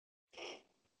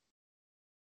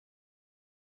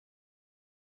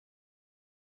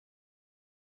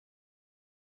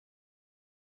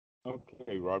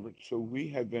Okay, Robert. So we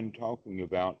have been talking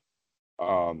about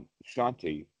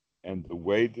sati and the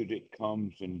way that it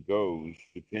comes and goes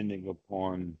depending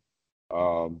upon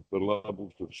the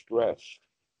levels of stress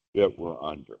that we're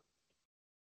under.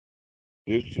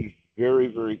 This is very,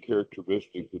 very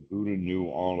characteristic. The Buddha knew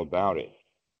all about it.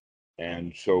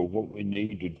 And so, what we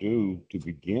need to do to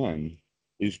begin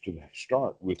is to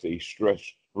start with a stress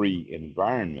free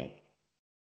environment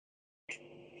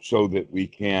so that we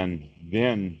can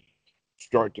then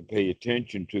start to pay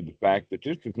attention to the fact that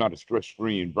this is not a stress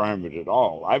free environment at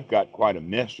all. I've got quite a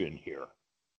mess in here,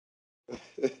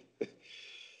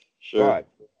 Sure. but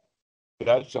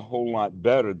that's a whole lot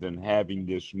better than having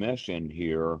this mess in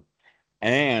here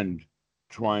and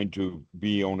trying to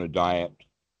be on a diet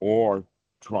or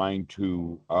trying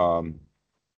to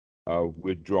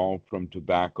withdraw from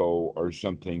tobacco or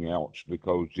something else,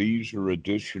 because these are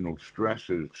additional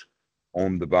stresses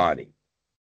on the body.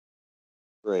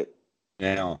 Right.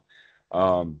 Now,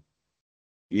 um,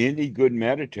 any good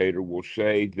meditator will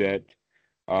say that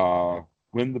uh,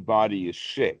 when the body is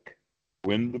sick,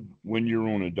 when you're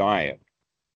on a diet,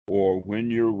 or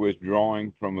when you're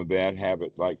withdrawing from a bad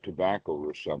habit like tobacco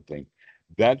or something,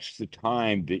 that's the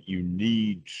time that you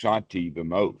need sati the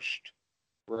most.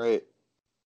 Right.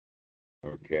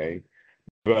 Okay.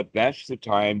 But that's the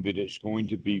time that it's going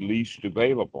to be least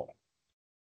available.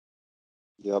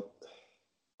 Yep.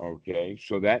 Okay.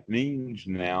 So that means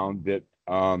now that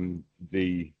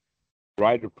the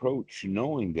right approach,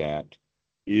 knowing that,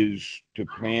 is to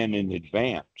plan in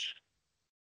advance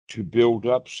to build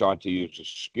up sati as a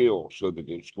skill so that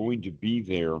it's going to be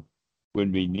there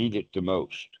when we need it the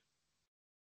most.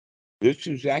 This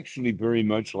is actually very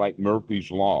much like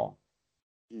Murphy's Law.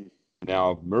 Mm.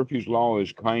 Now, Murphy's Law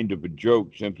is kind of a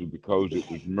joke simply because it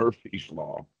was Murphy's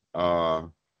Law.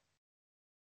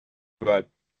 But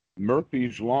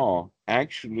Murphy's Law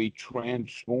actually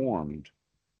transformed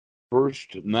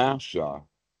first NASA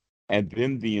and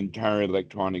then the entire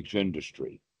electronics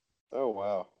industry. Oh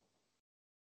wow.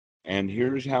 And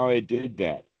here's how it did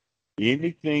that.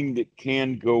 Anything that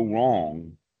can go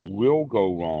wrong will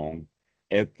go wrong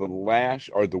at the last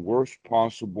or the worst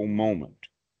possible moment,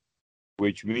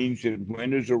 which means that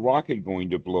when is a rocket going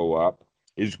to blow up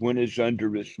is when it's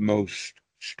under its most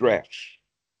stress.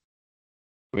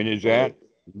 When is Right. that?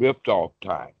 Liftoff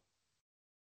time.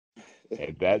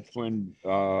 And that's when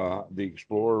the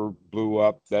Explorer blew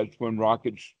up. That's when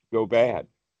rockets go bad.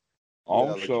 Yeah,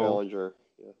 the Also, Challenger.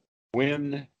 Yeah.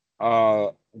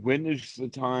 when is the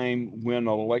time when an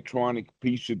electronic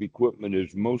piece of equipment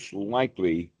is most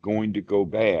likely going to go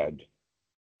bad?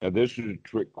 Now, this is a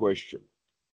trick question.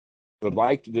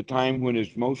 The time when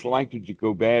it's most likely to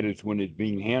go bad is when it's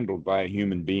being handled by a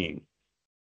human being.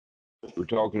 We're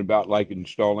talking about like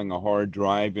installing a hard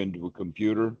drive into a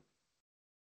computer.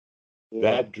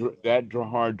 Yeah. That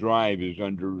hard drive is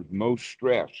under most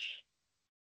stress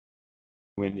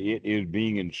when it is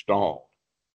being installed.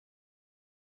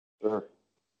 Sure.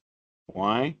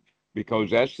 Why?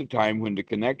 Because that's the time when the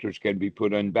connectors can be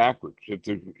put in backwards.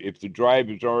 If the drive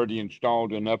is already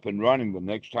installed and up and running, the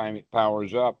next time it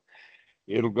powers up,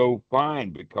 it'll go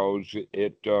fine because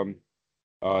it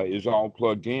is all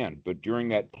plugged in. But during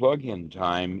that plug-in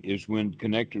time is when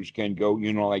connectors can go,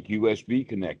 like USB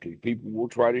connectors. People will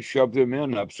try to shove them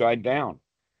in upside down.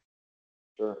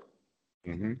 Sure.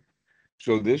 hmm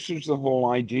So this is the whole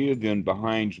idea then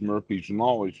behind Murphy's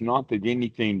Law. It's not that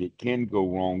anything that can go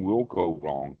wrong will go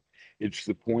wrong. It's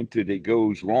the point that it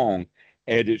goes wrong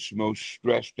at its most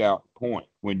stressed out point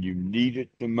when you need it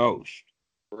the most.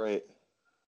 Right.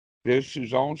 This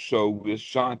is also with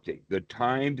sati. The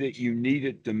time that you need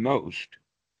it the most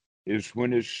is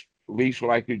when it's least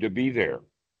likely to be there.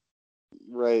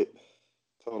 Right.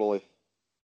 Totally.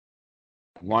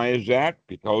 Why is that?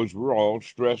 Because we're all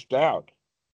stressed out.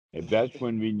 And that's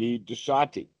when we need the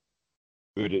sati.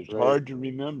 But it's Right. hard to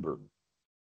remember.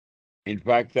 In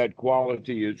fact, that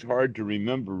quality is hard to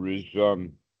remember. Is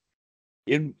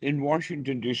in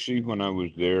Washington D.C. when I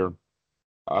was there,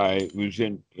 I was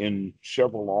in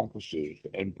several offices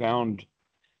and found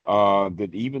that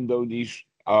even though these,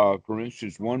 for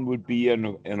instance, one would be in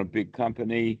a big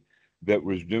company that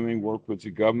was doing work with the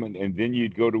government, and then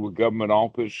you'd go to a government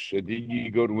office, and then you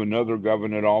go to another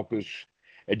government office,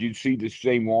 and you'd see the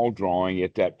same wall drawing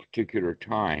at that particular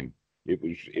time.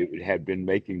 It had been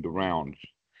making the rounds.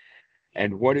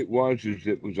 And what it was is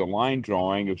it was a line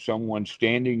drawing of someone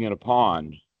standing in a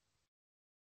pond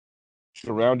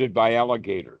surrounded by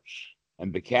alligators.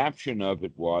 And the caption of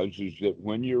it was is that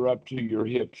when you're up to your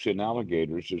hips in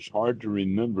alligators, it's hard to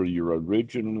remember your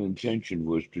original intention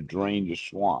was to drain the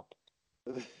swamp.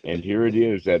 And here it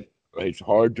is that it's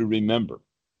hard to remember.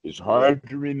 It's Right. hard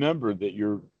to remember that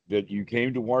you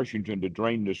came to Washington to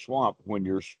drain the swamp when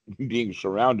you're being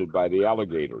surrounded by the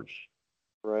alligators.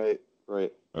 Right.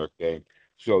 Right. Okay.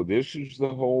 So this is the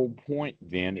whole point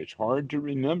then. It's hard to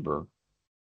remember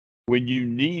when you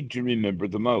need to remember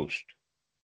the most.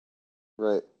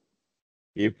 Right.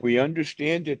 If we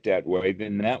understand it that way,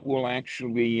 then that will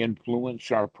actually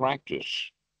influence our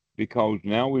practice because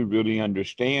now we really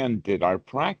understand that our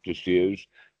practice is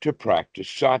to practice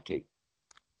sati.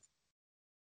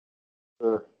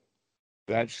 Sure.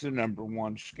 That's the number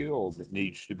one skill that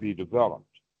needs to be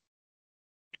developed.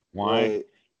 Why? Right.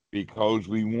 Because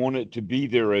we want it to be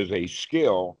there as a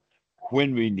skill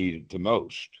when we need it the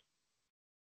most.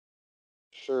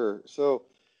 Sure. So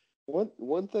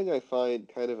one thing I find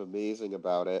kind of amazing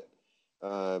about it,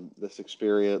 this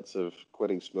experience of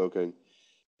quitting smoking,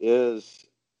 is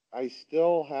I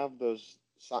still have those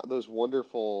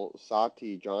wonderful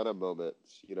sati jhana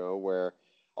moments, where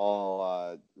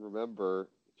I'll remember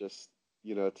just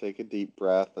take a deep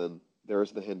breath and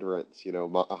there's the hindrance,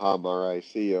 aha Mara, I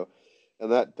see you,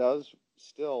 and that does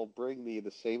still bring me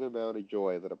the same amount of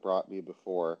joy that it brought me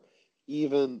before,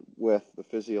 even with the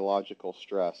physiological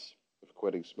stress of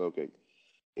quitting smoking.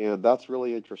 And that's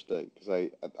really interesting because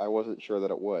I wasn't sure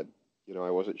that it would. I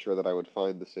wasn't sure that I would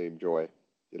find the same joy,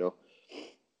 you know.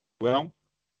 Well,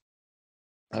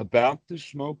 about the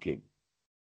smoking,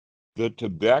 the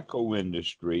tobacco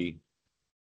industry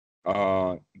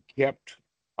uh, kept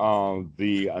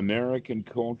the American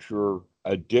culture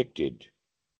addicted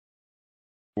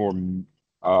for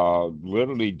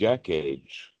literally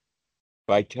decades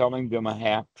by telling them a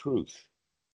half truth.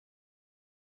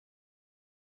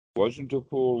 It wasn't a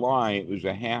full lie, it was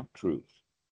a half truth.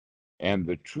 And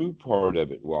the true part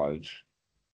of it was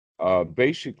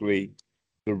basically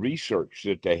the research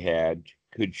that they had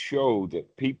could show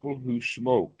that people who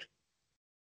smoked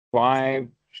 5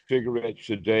 cigarettes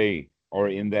a day or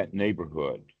in that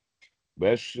neighborhood,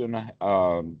 less than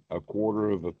a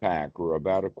quarter of a pack or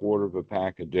about a quarter of a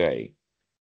pack a day,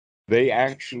 they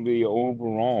actually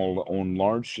overall, on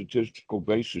large statistical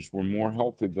basis, were more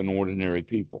healthy than ordinary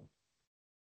people.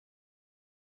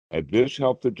 And this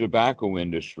helped the tobacco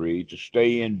industry to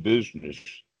stay in business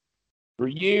for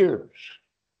years.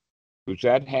 It was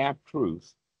that half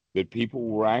truth that people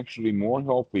were actually more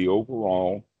healthy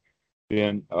overall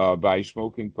than by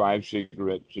smoking 5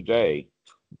 cigarettes a day.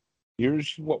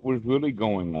 Here's what was really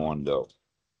going on, though,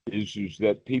 is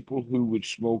that people who would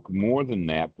smoke more than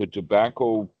that, the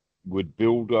tobacco would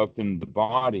build up in the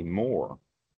body more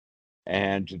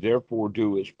and therefore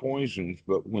do its poisons.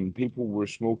 But when people were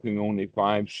smoking only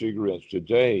 5 cigarettes a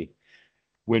day,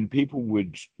 when people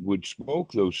would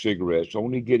smoke those cigarettes,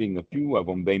 only getting a few of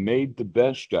them, they made the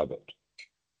best of it.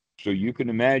 So you can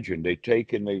imagine they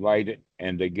take and they light it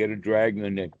and they get a drag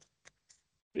and then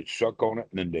they suck on it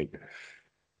and then they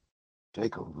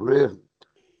take a real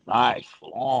nice,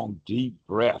 long, deep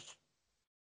breath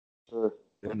Sure.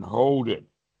 and hold it.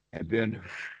 And then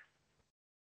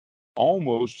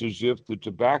almost as if the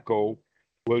tobacco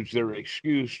was their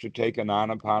excuse to take an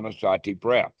anapanasati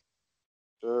breath.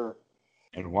 Sure.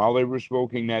 And while they were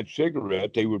smoking that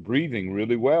cigarette, they were breathing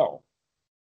really well.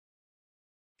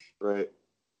 Right.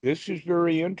 This is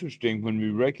very interesting when we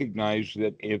recognize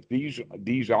that if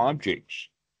these objects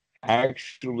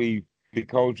actually,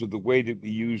 because of the way that we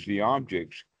use the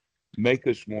objects, make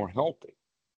us more healthy,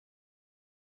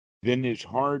 then it's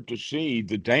hard to see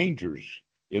the dangers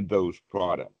in those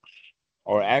products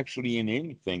or actually in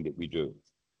anything that we do.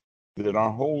 That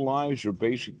our whole lives are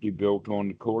basically built on,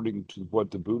 according to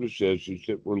what the Buddha says, is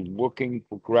that we're looking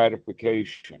for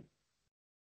gratification.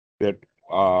 That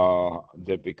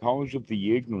that because of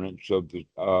the ignorance of the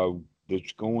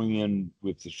that's going in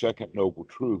with the second noble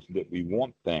truth, that we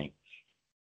want things,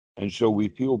 and so we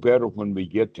feel better when we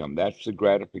get them. That's the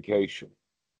gratification.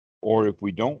 Or if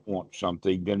we don't want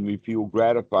something, then we feel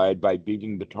gratified by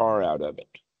beating the tar out of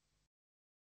it.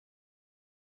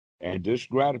 And this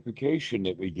gratification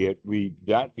that we get, we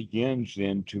that begins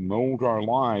then to mold our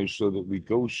lives so that we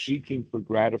go seeking for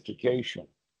gratification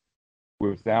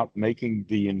without making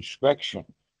the inspection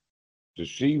to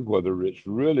see whether it's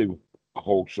really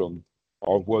wholesome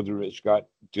or whether it's got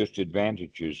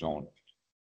disadvantages on it.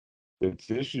 That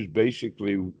this is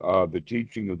basically the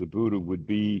teaching of the Buddha would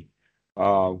be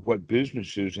what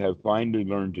businesses have finally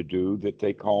learned to do that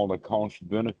they call a cost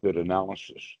benefit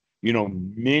analysis. You know,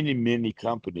 many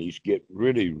companies get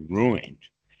really ruined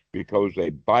because they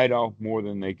bite off more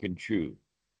than they can chew.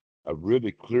 A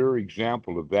really clear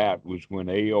example of that was when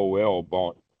AOL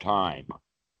bought Time,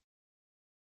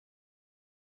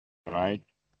 right?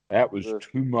 That was Sure.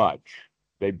 too much.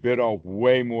 They bit off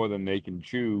way more than they can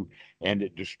chew, and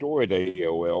it destroyed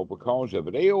AOL because of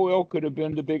it. AOL could have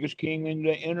been the biggest king in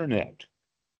the internet,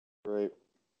 Right.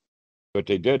 but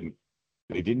they didn't.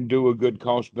 They didn't do a good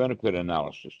cost benefit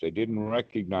analysis. They didn't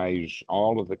recognize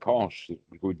all of the costs that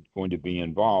were going to be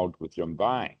involved with them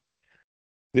buying.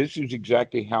 This is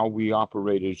exactly how we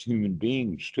operate as human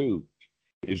beings, too.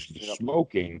 Is the Yep.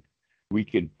 smoking, we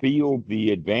can feel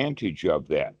the advantage of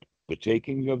that. The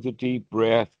taking of the deep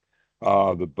breath,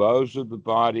 the buzz of the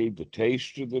body, the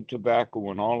taste of the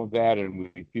tobacco, and all of that,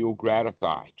 and we feel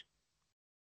gratified.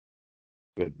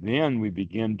 But then we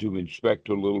begin to inspect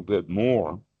a little bit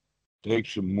more, take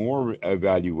some more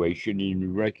evaluation, and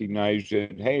you recognize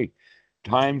that, hey,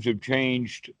 times have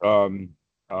changed,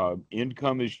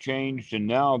 income has changed, and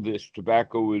now this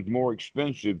tobacco is more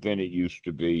expensive than it used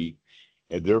to be,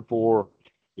 and therefore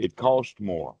it costs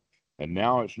more. And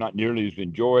now it's not nearly as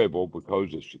enjoyable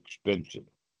because it's expensive.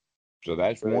 So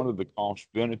that's Right. one of the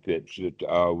cost benefits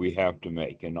that we have to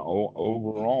make. And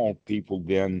overall, people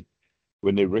then,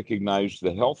 when they recognize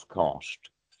the health cost,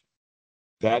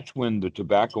 that's when the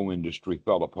tobacco industry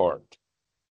fell apart.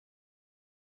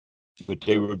 But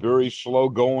they Sure. were very slow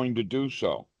going to do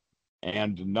so.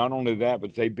 And not only that,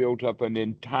 but they built up an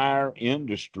entire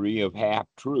industry of half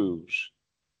truths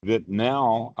that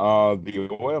now the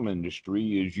oil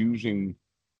industry is using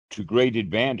to great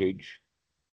advantage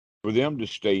for them to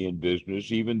stay in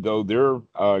business, even though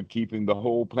they're keeping the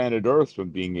whole planet Earth from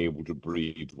being able to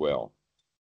breathe well.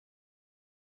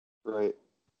 Right.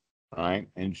 Right.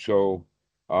 And so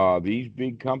these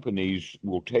big companies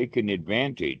will take an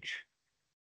advantage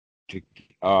to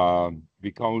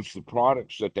because the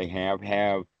products that they have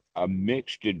a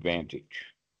mixed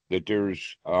advantage, that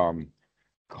there's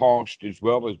cost as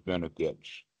well as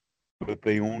benefits, but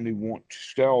they only want to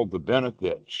sell the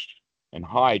benefits and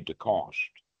hide the cost.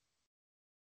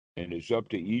 And it's up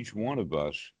to each one of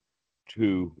us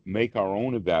to make our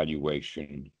own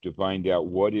evaluation to find out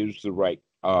what is the right,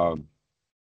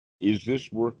 is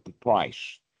this worth the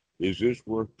price? Is this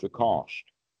worth the cost?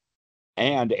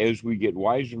 And as we get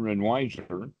wiser and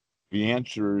wiser, the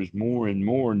answer is more and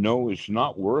more no, it's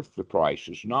not worth the price.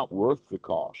 It's not worth the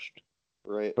cost.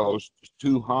 Right. Because it's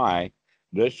too high.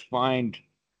 Let's find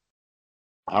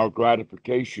our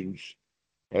gratifications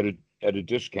at a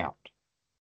discount.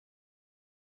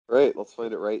 Right. Let's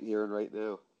find it right here and right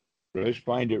now. Let's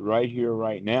find it right here,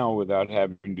 right now, without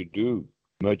having to do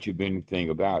much of anything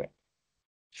about it.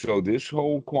 So this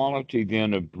whole quality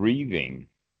then of breathing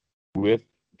with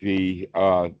the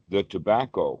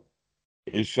tobacco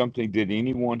is something that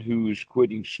anyone who is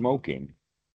quitting smoking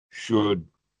should,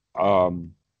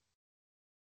 um,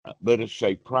 let us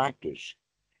say, practice,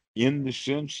 in the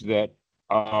sense that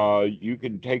you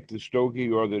can take the stogie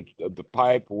or the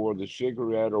pipe or the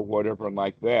cigarette or whatever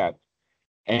like that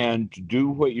and do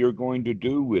what you're going to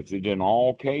do with it in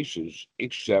all cases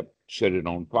except set it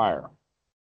on fire.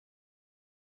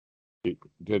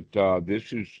 That this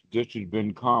has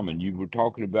been common. You were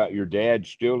talking about your dad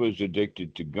still is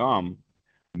addicted to gum.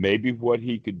 Maybe what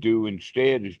he could do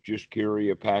instead is just carry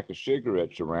a pack of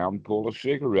cigarettes around, pull a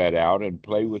cigarette out, and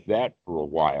play with that for a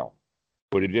while.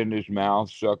 Put it in his mouth,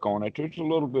 suck on it. There's a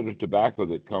little bit of tobacco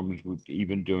that comes with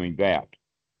even doing that.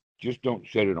 Just don't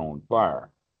set it on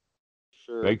fire.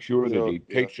 Sure. Make sure You that know, he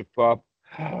yeah. takes a puff.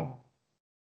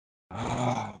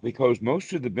 Because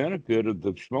most of the benefit of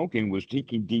the smoking was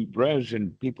taking deep breaths,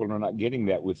 and people are not getting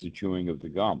that with the chewing of the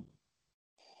gum.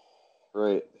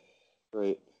 Right.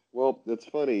 Right. Well, it's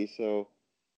funny. So,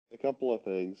 a couple of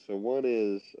things. So, one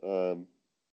is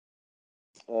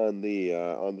on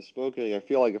the smoking. I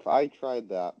feel like if I tried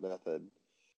that method,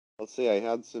 let's say I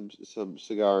had some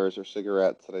cigars or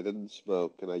cigarettes that I didn't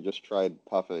smoke and I just tried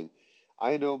puffing,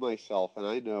 I know myself and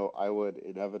I know I would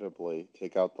inevitably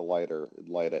take out the lighter and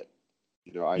light it.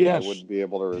 I Yes, wouldn't be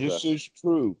able to this resist. is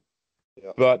true.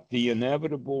 Yeah. But the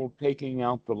inevitable taking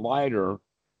out the lighter,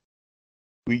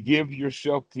 we give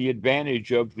yourself the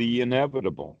advantage of the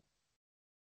inevitable.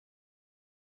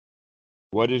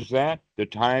 What is that? The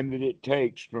time that it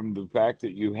takes from the fact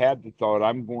that you had the thought,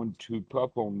 I'm going to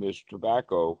puff on this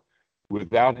tobacco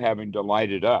without having to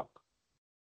light it up.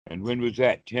 And when was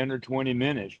that? 10 or 20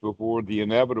 minutes before the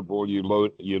inevitable you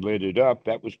lit it up.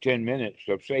 That was 10 minutes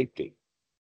of safety.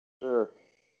 Sure.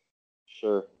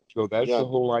 Sure. So that's Yeah. the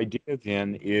whole idea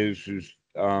then is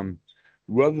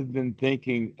rather than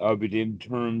thinking of it in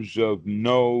terms of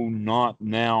no, not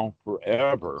now,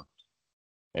 forever,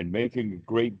 and making a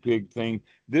great big thing,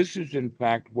 this is in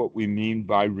fact what we mean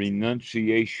by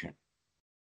renunciation.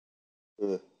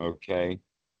 Uh, Okay.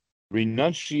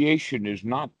 Renunciation is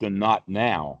not the not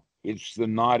now, it's the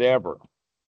not ever.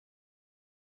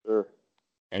 sure.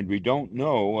 And we don't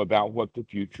know about what the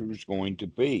future is going to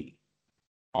be.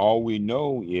 All we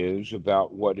know is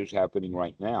about what is happening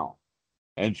right now.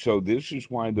 And so this is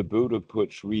why the Buddha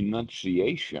puts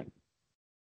renunciation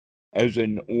as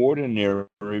an ordinary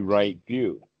right view.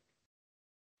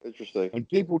 Interesting. And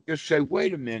people just say,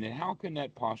 wait a minute, how can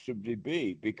that possibly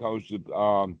be? Because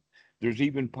there's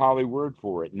even Pali word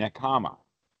for it, nekama,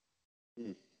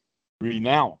 Hmm.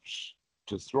 renounce,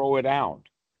 to throw it out.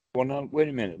 Well, now, wait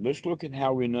a minute. Let's look at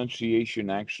how renunciation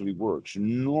actually works.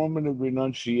 Normally,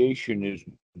 renunciation is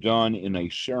done in a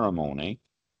ceremony.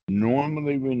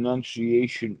 Normally,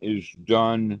 renunciation is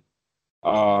done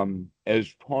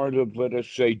as part of, let us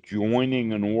say,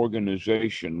 joining an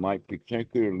organization, like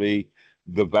particularly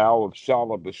the vow of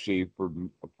celibacy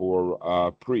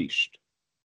for priest,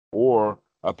 or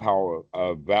a vow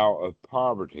of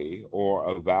poverty, or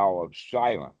a vow of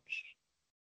silence,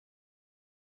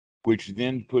 which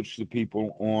then puts the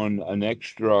people on an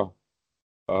extra,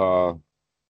 uh,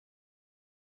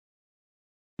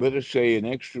 let us say, an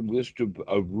extra list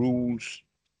of rules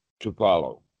to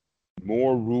follow,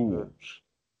 more Sure. rules.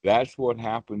 That's what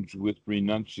happens with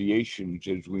renunciations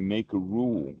as we make a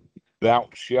rule. Thou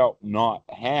shalt not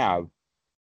have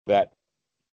that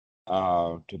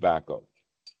tobacco.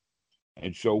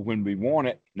 And so when we want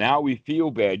it, now we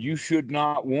feel bad. You should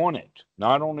not want it.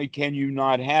 Not only can you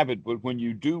not have it, but when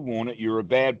you do want it, you're a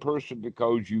bad person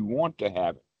because you want to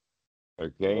have it.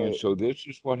 Okay. And Right. so this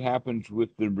is what happens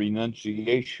with the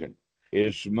renunciation.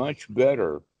 It's much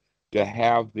better to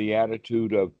have the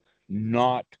attitude of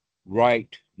not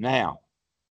right now.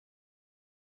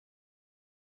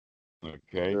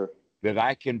 Okay. Sure. That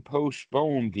I can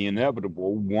postpone the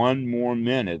inevitable one more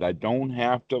minute. I don't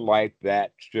have to light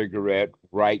that cigarette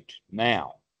right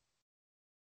now.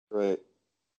 Right.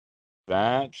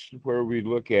 That's where we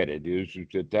look at it, is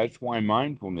that that's why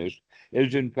mindfulness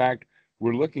is, in fact,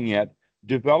 we're looking at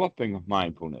developing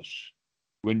mindfulness.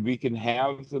 When we can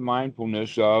have the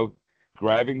mindfulness of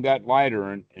grabbing that lighter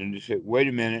and just say, wait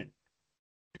a minute,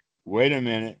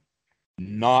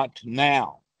 not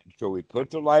now. So we put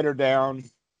the lighter down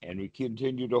and we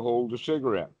continue to hold the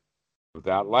cigarette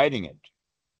without lighting it,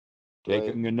 Right.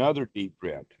 taking another deep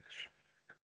breath.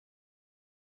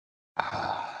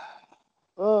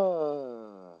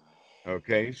 Ah.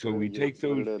 Okay, so we take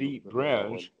Put those it in. deep Remember that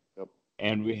one. breaths. Yep.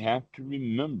 And we have to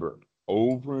remember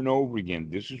over and over again.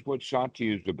 This is what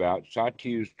sati is about.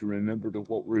 Sati is to remember to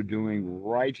what we're doing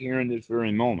right here in this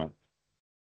very moment,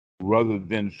 rather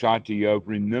than sati of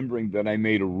remembering that I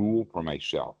made a rule for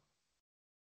myself.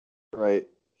 Right.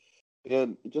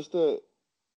 And just a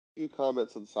few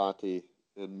comments on sati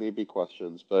and maybe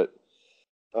questions, but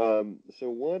so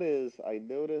one is I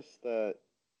noticed that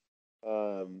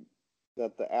um,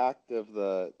 that the act of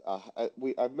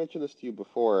I've mentioned this to you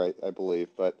before, I believe,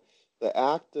 but the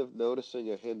act of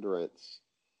noticing a hindrance,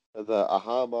 the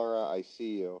ahamara, I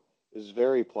see you, is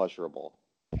very pleasurable.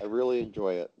 I really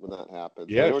enjoy it when that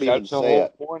happens. I Yes, don't even that's the say whole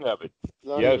it. point of it. It's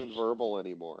not Yes, even verbal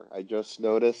anymore. I just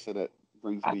notice and it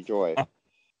brings me joy.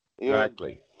 And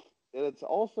exactly. and it's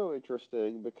also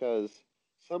interesting because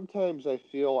sometimes I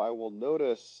feel I will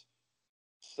notice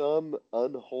some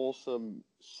unwholesome,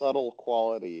 subtle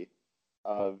quality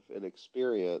of an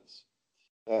experience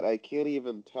that I can't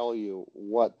even tell you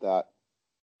what that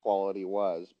quality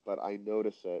was, but I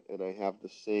notice it and I have the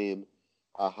same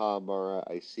aha Mara,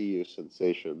 I see you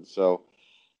sensation. So,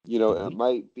 it Mhm.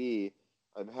 might be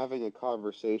I'm having a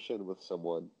conversation with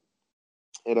someone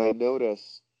and I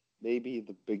notice maybe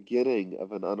the beginning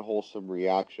of an unwholesome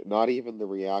reaction, not even the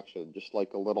reaction, just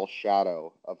like a little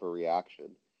shadow of a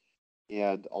reaction.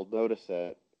 And I'll notice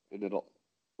it and it'll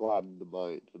gladden the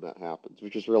mind when that happens,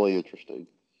 which is really interesting.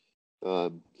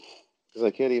 Um, because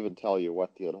I can't even tell you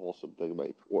what the unwholesome thing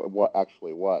what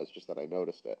actually was, just that I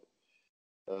noticed it.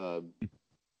 Um,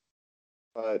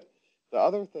 but the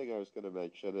other thing I was going to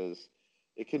mention is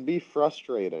it can be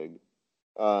frustrating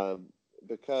um,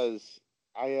 because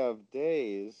I have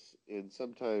days, and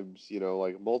sometimes,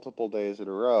 like multiple days in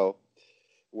a row,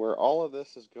 where all of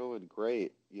this is going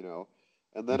great,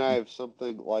 and then I have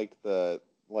something like the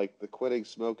quitting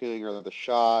smoking or the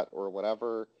shot or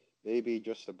whatever, maybe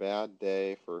just a bad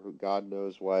day for who God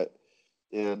knows what,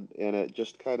 and it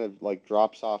just kind of like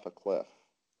drops off a cliff,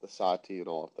 the sati and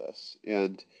all of this,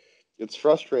 and it's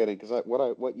frustrating because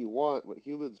what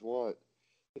humans want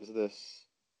is this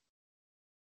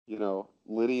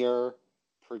linear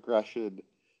progression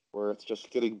where it's just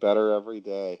getting better every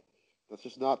day. That's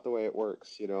just not the way it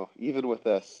works, even with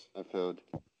this, I've found.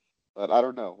 But I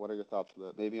don't know. What are your thoughts on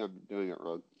that? Maybe I'm doing it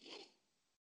wrong.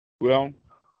 Well,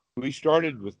 we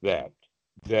started with that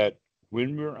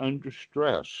when we're under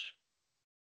stress,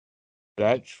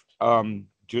 That's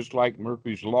just like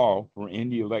Murphy's Law for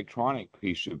any electronic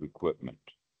piece of equipment.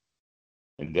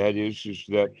 And that is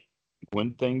that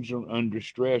when things are under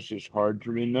stress, it's hard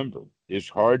to remember. It's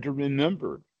hard to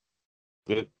remember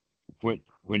that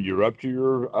when you're up to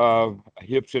your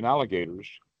hips in alligators,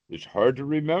 it's hard to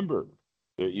remember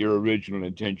that your original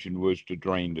intention was to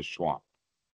drain the swamp.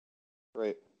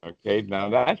 Right. Okay, now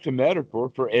that's a metaphor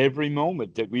for every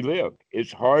moment that we live.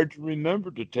 It's hard to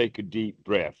remember to take a deep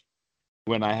breath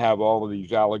when I have all of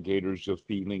these alligators of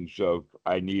feelings of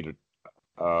I need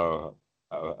uh,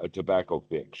 a tobacco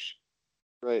fix.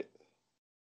 Right.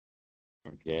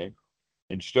 Okay,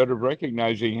 instead of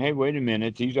recognizing, hey, wait a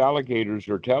minute, these alligators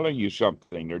are telling you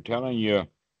something. They're telling you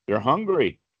they're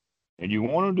hungry, and you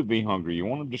want them to be hungry. You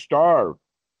want them to starve.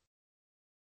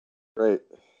 Right.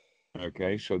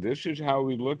 Okay, so this is how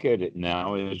we look at it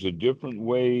now. Is a different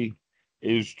way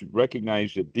is to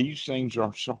recognize that these things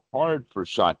are so hard for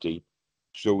sati,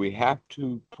 so we have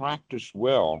to practice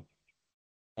well.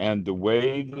 And the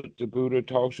way that the Buddha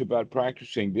talks about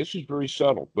practicing, this is very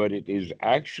subtle, but it is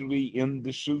actually in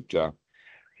the sutta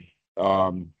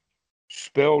um,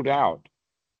 spelled out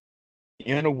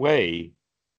in a way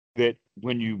that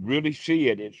when you really see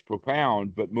it, it's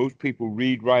profound, but most people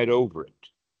read right over it.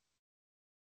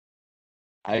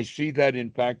 I see that,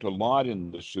 in fact, a lot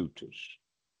in the suttas.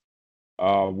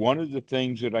 One of the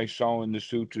things that I saw in the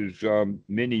suttas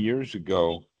many years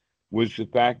ago was the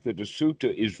fact that the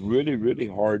sutta is really, really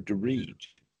hard to read.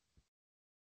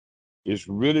 It's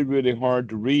really, really hard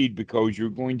to read because you're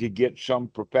going to get some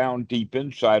profound, deep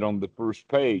insight on the first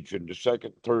page, and the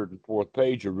second, third, and fourth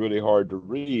page are really hard to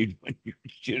read when you've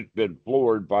just been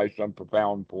floored by some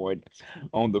profound point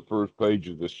on the first page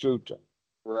of the sutta.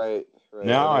 Right.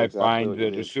 Right. I Now know I exactly find what you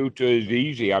that a mean. sutta is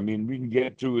easy. I mean, we can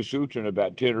get through a sutta in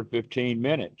about 10 or 15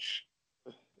 minutes.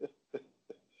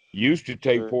 Used to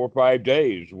take Sure. 4 or 5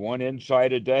 days, one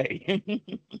insight a day.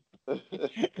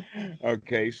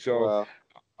 Okay, so Wow.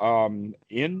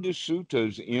 in the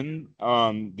suttas, in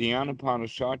the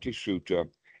Anapanasati Sutta,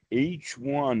 each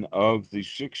one of the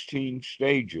 16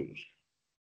 stages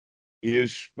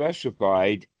is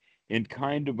specified in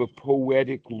kind of a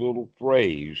poetic little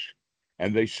phrase,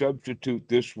 and they substitute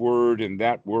this word and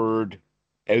that word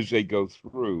as they go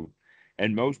through.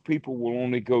 And most people will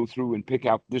only go through and pick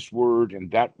out this word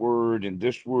and that word and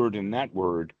this word and that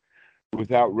word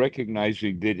without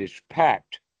recognizing that it's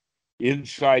packed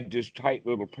inside this tight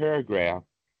little paragraph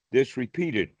that's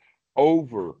repeated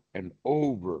over and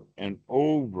over and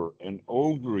over and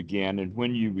over again. And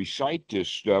when you recite this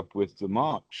stuff with the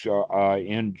monks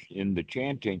in the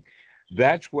chanting,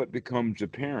 that's what becomes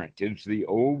apparent. It's the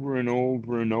over and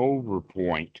over and over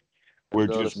point I've where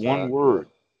just noticed one that. Yeah. word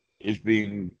is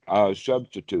being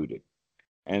substituted.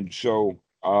 And so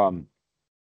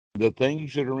the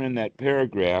things that are in that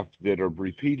paragraph that are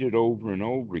repeated over and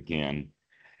over again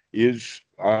is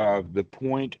the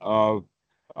point of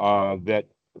that.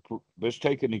 Let's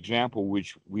take an example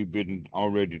which we've been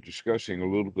already discussing a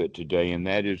little bit today, and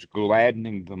that is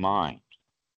gladdening the mind.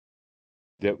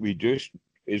 That we just,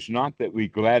 it's not that we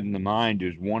gladden the mind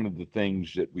is one of the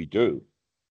things that we do,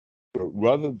 but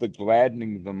rather the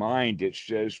gladdening the mind, it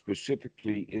says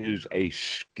specifically, is a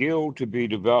skill to be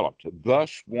developed.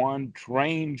 Thus, one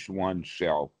trains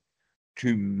oneself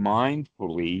to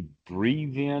mindfully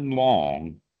breathe in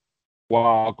long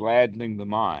while gladdening the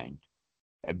mind.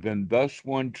 And then thus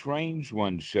one trains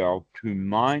oneself to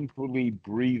mindfully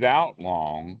breathe out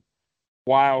long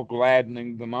while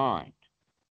gladdening the mind.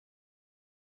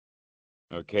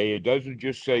 Okay, it doesn't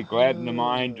just say gladden the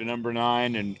mind to number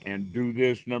nine and do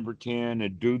this number 10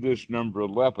 and do this number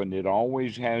 11. It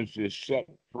always has this set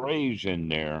phrase in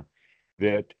there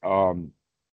that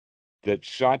that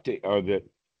sati or that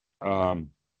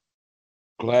um,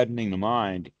 gladdening the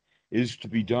mind is to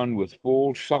be done with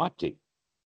full sati,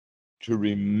 to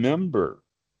remember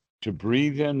to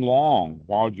breathe in long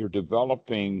while you're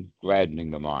developing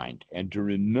gladdening the mind, and to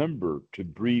remember to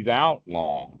breathe out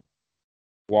long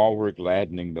while we're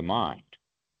gladdening the mind.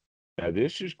 Now,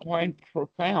 this is quite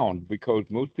profound because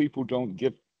most people don't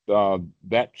get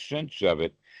that sense of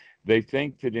it. They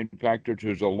think that, in fact, that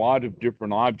there's a lot of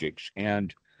different objects.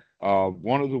 And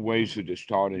one of the ways that it's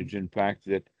taught is, in fact,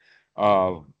 that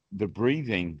uh, the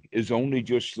breathing is only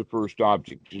just the first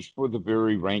object, just for the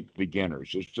very ranked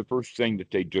beginners. It's the first thing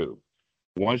that they do.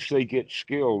 Once they get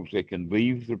skills, they can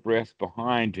leave the breath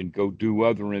behind and go do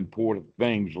other important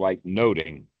things like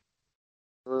noting,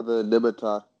 Or the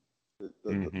Nimitta.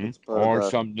 That's part of or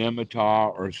the. some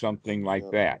nimitta or something like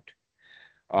Yeah. that.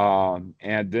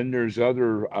 And then there's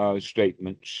other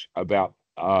statements about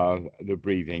the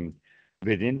breathing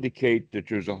that indicate that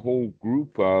there's a whole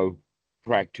group of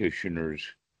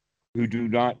practitioners who do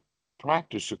not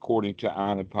practice according to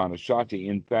Anapanasati.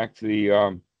 In fact,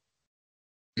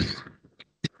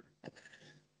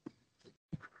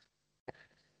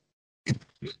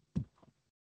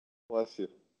 Bless you.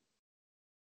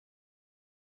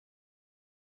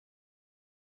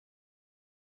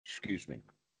 excuse me,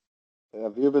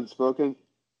 Have you been smoking?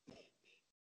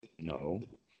 no,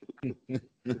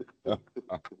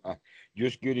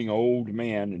 just getting old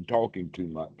man and talking too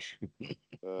much.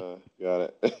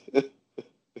 Got it.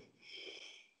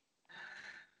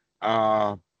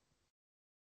 Uh,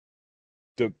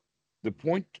 the the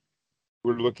point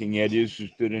we're looking at is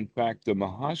that in fact the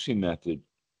Mahasi method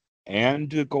and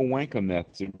the Goenka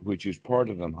method, which is part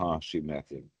of the Mahasi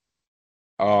method,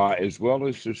 as well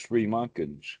as the Sri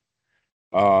Lankans,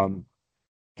 um,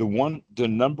 the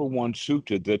number one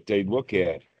sutta that they look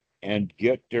at and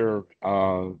get their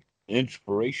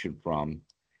inspiration from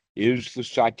is the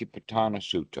Satipatthana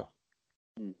Sutta.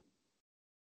 Hmm.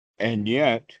 And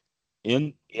yet,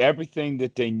 in everything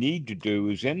that they need to do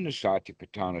is in the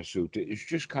Satipatthana Sutta, it's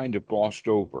just kind of glossed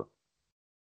over.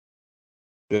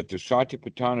 That the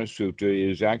Satipatthana Sutta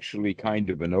is actually kind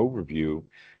of an overview,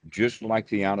 just like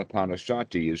the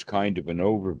Anapanasati is kind of an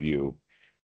overview.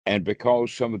 And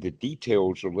because some of the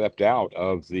details are left out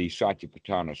of the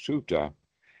Satipatthana Sutta,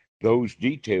 those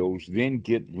details then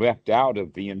get left out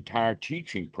of the entire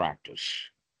teaching practice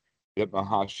that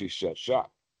Mahasi sets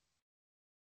up.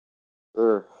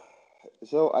 Sure.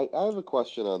 So I have a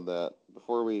question on that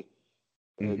before we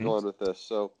Hmm. go on with this.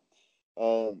 So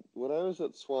when I was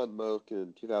at Swan Moke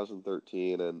in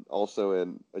 2013, and also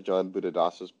in Ajahn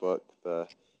Buddhadasa's book, the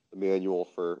manual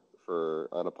for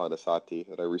Anapanasati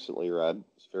that I recently read,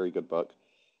 it's a very good book.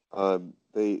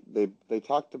 They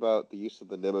talked about the use of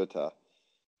the nimitta.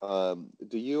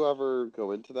 Do you ever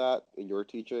go into that in your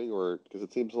teaching, or because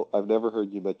it seems I've never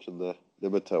heard you mention the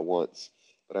nimitta once,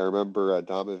 but I remember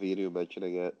Dhammavidu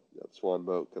mentioning it at Swan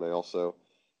Moke, and I also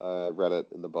read it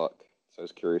in the book. So I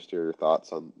was curious to hear your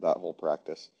thoughts on that whole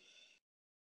practice.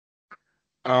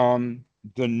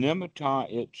 The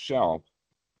nimitta itself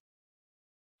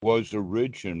was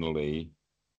originally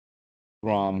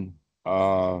from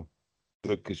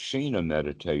the Kasina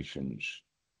meditations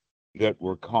that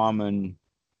were common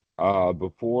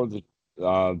before the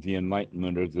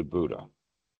enlightenment of the Buddha.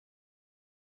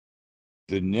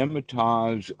 The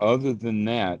nimittas, other than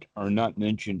that, are not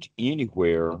mentioned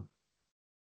anywhere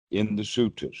in the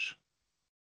suttas.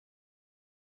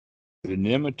 The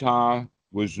nimitta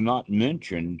was not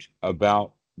mentioned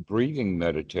about breathing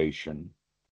meditation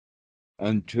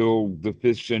until the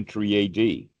 5th century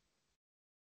AD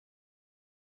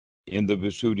in the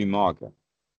Visuddhimagga.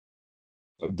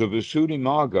 The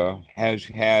Visuddhimagga has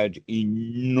had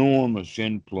enormous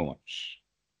influence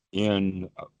in,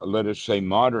 let us say,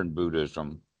 modern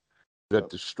Buddhism. That Yep.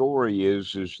 the story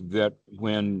is that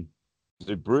when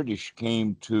the British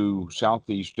came to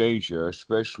Southeast Asia,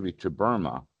 especially to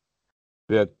Burma,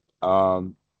 that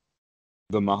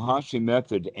the Mahasi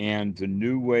method and the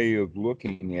new way of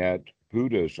looking at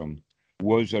Buddhism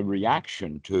was a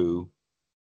reaction to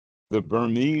the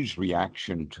Burmese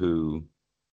reaction to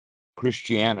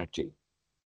Christianity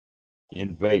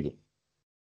invading.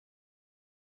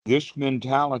 This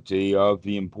mentality of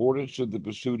the importance of the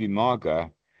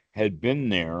Visuddhimagga had been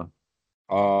there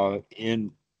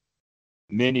in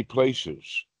many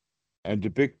places, and the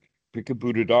Bhikkhu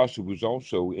Buddhadasa was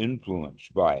also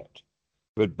influenced by it.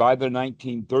 But by the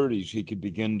 1930s, he could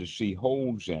begin to see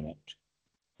holes in it,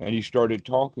 and he started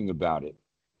talking about it.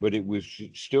 But it was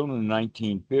still in the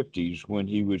 1950s when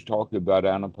he was talking about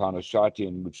Anapanasati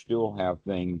and would still have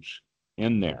things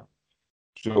in there.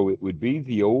 So it would be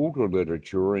the older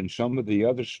literature and some of the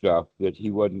other stuff that he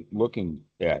wasn't looking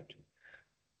at.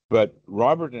 But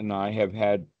Robert and I have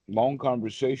had long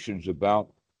conversations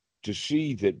about to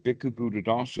see that Bhikkhu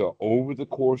Buddhadasa over the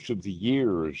course of the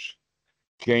years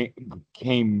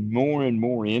came more and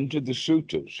more into the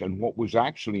suttas and what was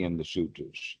actually in the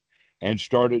suttas and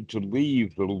started to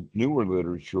leave the newer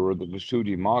literature, the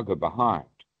Visuddhimagga, behind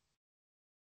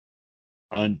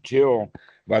until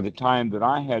by the time that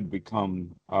I had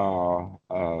become,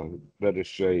 let us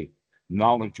say,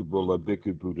 knowledgeable of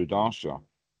Bhikkhu Buddhadasa,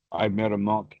 I met a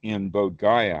monk in Bodh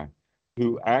Gaya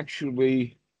who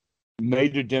actually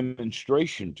made a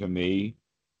demonstration to me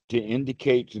to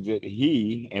indicate that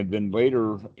he, and then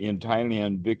later in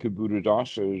Thailand, Bhikkhu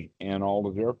Buddhadasa and all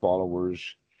of their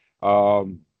followers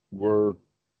were,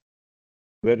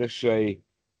 let us say,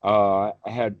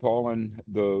 had fallen,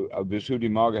 the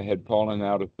Visuddhimagga had fallen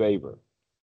out of favor.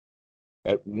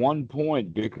 At one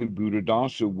point, Bhikkhu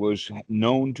Buddhadasa was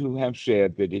known to have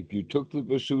said that if you took the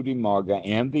Visuddhimagga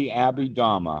and the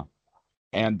Abhidhamma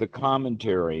and the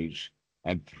commentaries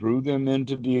and threw them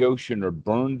into the ocean or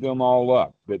burned them all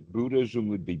up, that Buddhism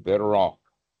would be better off.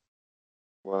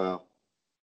 Wow.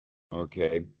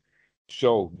 Okay.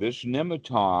 So this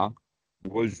nimitta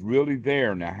was really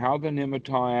there. Now, how the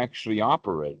nimitta actually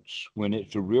operates when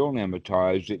it's a real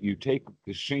nimitta is that you take a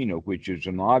casino, which is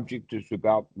an object that's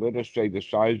about, let us say, the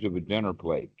size of a dinner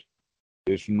plate.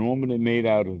 It's normally made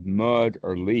out of mud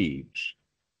or leaves.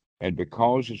 And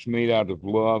because it's made out of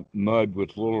mud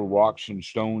with little rocks and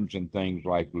stones and things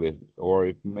like this, or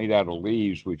it's made out of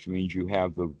leaves, which means you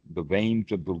have the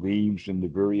veins of the leaves and the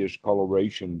various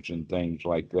colorations and things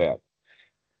like that,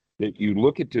 that you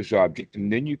look at this object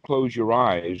and then you close your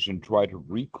eyes and try to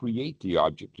recreate the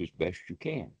object as best you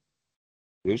can.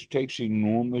 This takes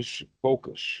enormous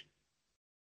focus.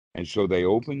 And so they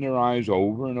open their eyes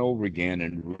over and over again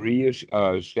and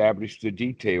re-establish the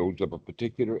details of a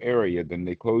particular area. Then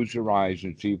they close their eyes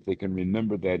and see if they can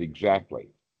remember that exactly.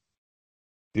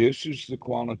 This is the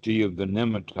quality of the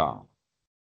nimitta.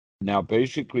 Now,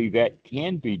 basically, that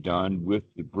can be done with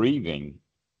the breathing.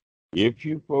 If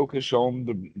you focus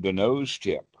on the nose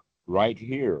tip right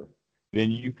here,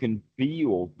 then you can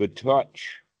feel the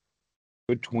touch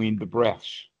between the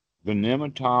breaths. The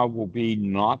nimitta will be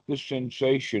not the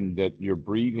sensation that your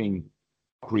breathing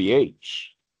creates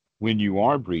when you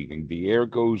are breathing. The air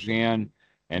goes in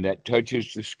and that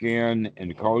touches the skin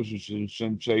and causes a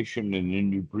sensation, and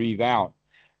then you breathe out.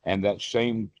 And that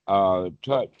same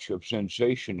touch of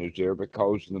sensation is there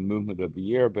because of the movement of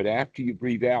the air. But after you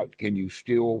breathe out, can you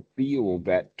still feel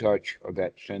that touch or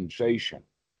that sensation?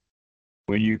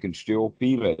 When you can still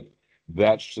feel it,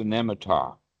 that's the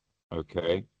nimitta.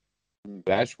 Okay? Mm.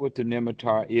 That's what the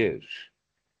nimitta is.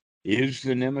 Is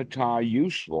the nimitta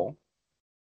useful?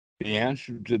 The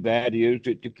answer to that is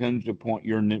it depends upon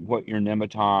what your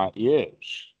nimitta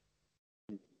is.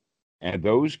 And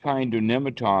those kind of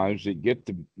nimittas that get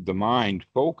the mind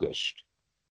focused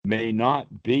may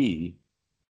not be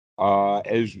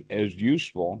as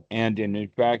useful, and in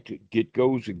fact, it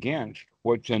goes against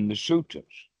what's in the suttas.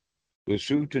 The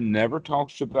sutta never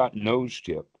talks about nose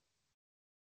tip,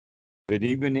 but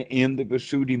even in the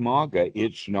Visuddhimagga,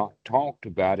 it's not talked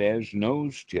about as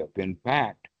nose tip. In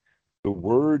fact, the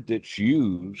word that's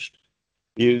used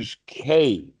is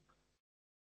cave.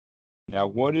 Now,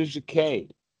 what is a cave?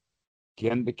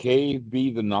 Can the cave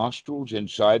be the nostrils,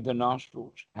 inside the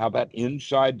nostrils? How about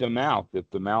inside the mouth if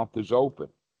the mouth is open?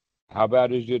 How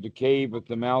about is it a cave if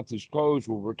the mouth is closed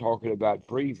where we're talking about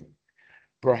breathing?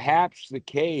 Perhaps the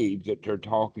cave that they're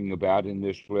talking about in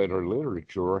this letter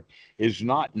literature is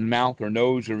not mouth or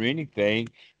nose or anything.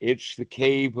 It's the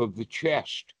cave of the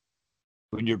chest.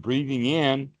 When you're breathing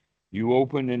in, you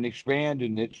open and expand,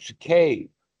 and it's a cave.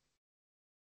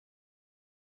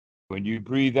 When you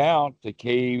breathe out, the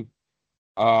cave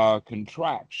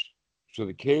contracts. So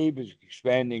the cave is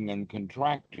expanding and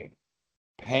contracting.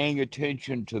 Paying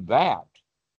attention to that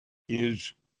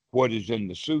is what is in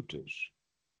the suttas.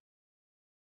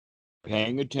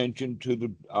 Paying attention to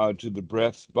the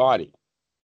breath body,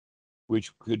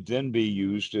 which could then be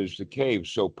used as the cave.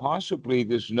 So possibly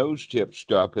this nose tip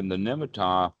stuff in the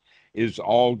nimitta is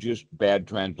all just bad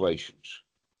translations.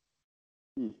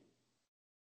 Hmm.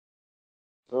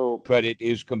 So, But it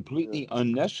is yeah, completely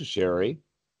unnecessary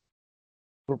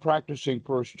for practicing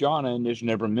first jhana and is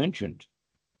never mentioned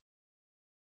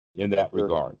in that sure.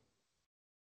 regard.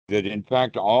 That in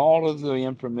fact, all of the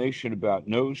information about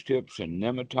nose tips and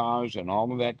nimittas and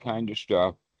all of that kind of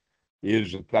stuff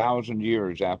is 1,000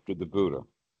 years after the Buddha.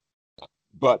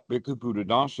 But Bhikkhu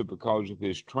Buddhadasa, because of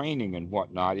his training and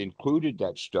whatnot, included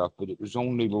that stuff, but it was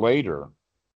only later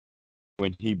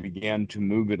when he began to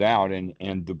move it out.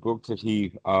 And the book that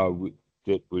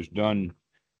that was done,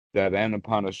 that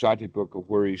Anapanasati book of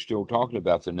where he's still talking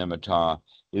about the nimitta,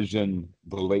 is in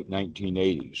the late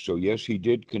 1980s. So yes, he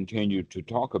did continue to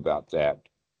talk about that,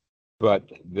 but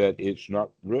that it's not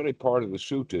really part of the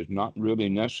sutta, is not really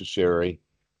necessary,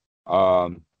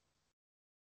 um,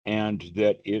 and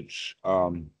that it's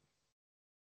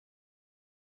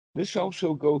this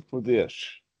also goes for this,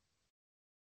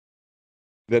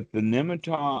 that the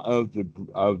nimitta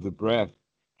of the breath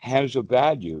has a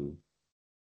value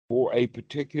for a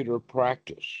particular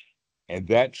practice, and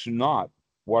that's not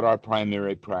what our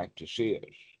primary practice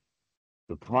is.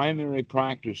 The primary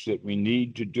practice that we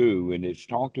need to do, and it's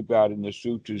talked about in the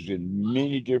sutras in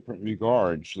many different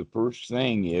regards. The first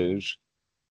thing is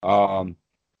um,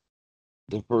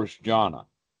 the first jhana.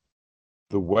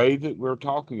 The way that we're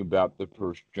talking about the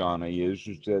first jhana is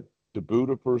that the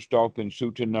Buddha, first off, in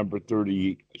Sutta number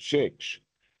 36,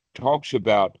 talks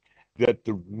about that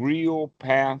the real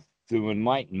path to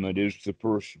enlightenment is the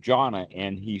first jhana.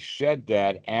 And he said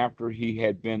that after he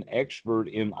had been expert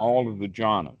in all of the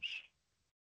jhanas.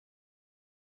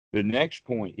 The next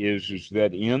point is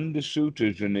that in the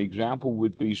suttas, an example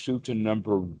would be Sutta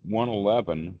number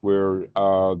 111, where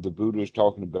the Buddha is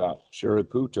talking about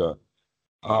Sariputta,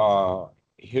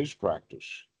 his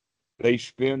practice. They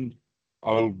spend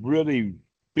a really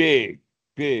big,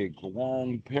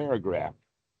 long paragraph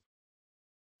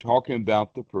talking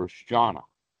about the first jhana,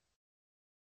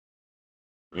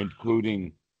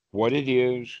 including what it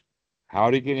is,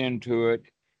 how to get into it,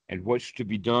 and what's to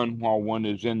be done while one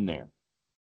is in there.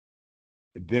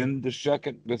 Then the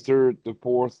second, the third, the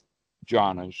fourth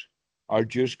jhanas are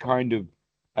just kind of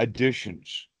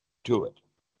additions to it,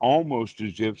 almost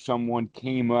as if someone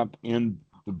came up in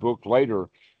the book later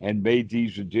and made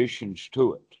these additions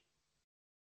to it.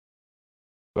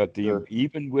 But Sure.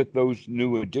 even with those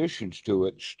new additions to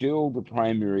it, still the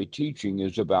primary teaching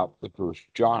is about the first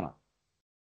jhana.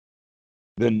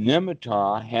 The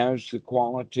nimitta has the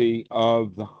quality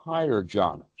of the higher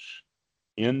jhanas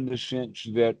in the sense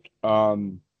that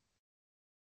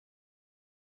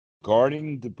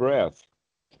guarding the breath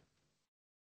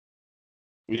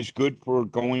is good for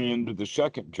going into the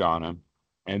second jhana,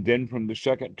 and then from the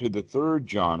second to the third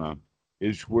jhana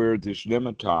is where this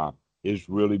nimitta is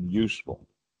really useful.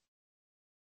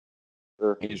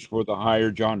 Sure. Is for the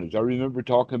higher jhanas. I remember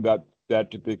talking about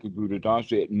that to Bhikkhu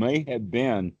Buddhadasa. It may have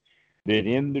been that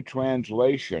in the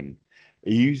translation,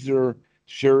 either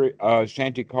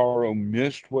Santikaro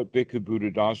missed what Bhikkhu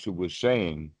Buddhadasa was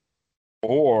saying,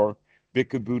 or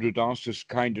Bhikkhu Buddhadasa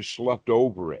kind of slept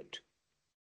over it.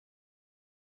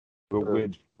 But Sure.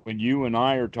 when you and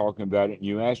I are talking about it, and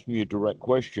you ask me a direct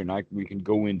question, we can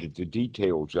go into the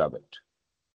details of it.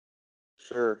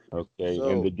 Sure. Okay,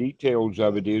 and the So, details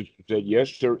of it is that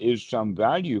yes, there is some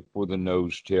value for the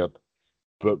nose tip,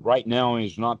 but right now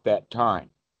is not that time.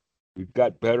 We've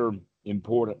got better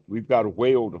important. We've got a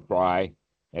whale to fry,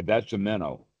 and that's a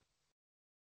minnow.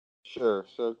 sure.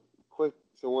 So, quick.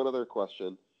 So, one other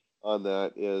question on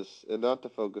that is, and not to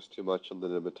focus too much on the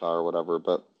Nimitta or whatever,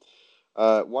 but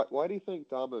why do you think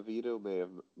Dhamma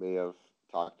may have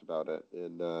talked about it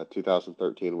in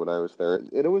 2013 when I was there? And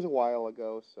it was a while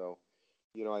ago, so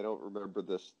I don't remember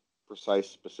this precise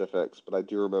specifics, but I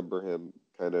do remember him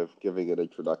kind of giving an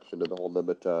introduction to the whole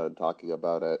nimitta and talking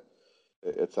about it,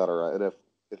 etc. And if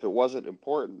it wasn't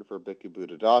important for Bhikkhu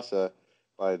Buddhadasa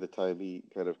by the time he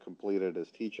kind of completed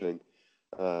his teaching,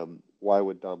 why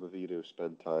would Dhammavidu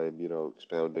spend time,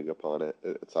 expounding upon it,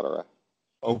 etc.?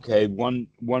 Okay, one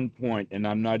point, and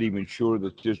I'm not even sure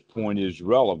that this point is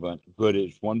relevant, but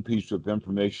it's one piece of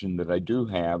information that I do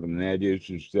have, and that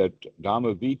is that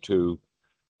Dhammavitu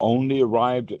only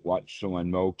arrived at Wat Suan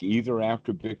Mok either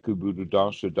after Bhikkhu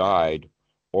Buddhadasa died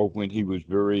or when he was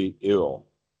very ill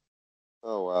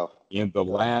Oh wow. in the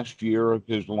Okay. last year of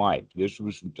his life. This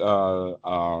was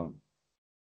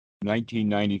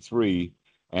 1993,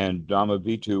 and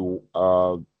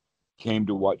Dhammavitu came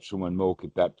to Wat Suan Mok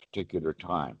at that particular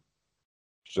time.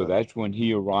 So Okay. that's when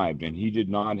he arrived, and he did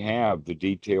not have the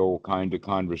detailed kind of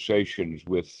conversations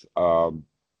with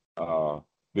Bhikkhu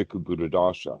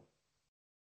Buddhadasa.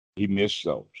 He missed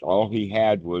those. All he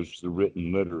had was the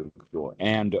written literature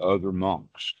and other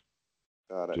monks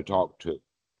Got to it. talk to.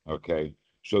 Okay,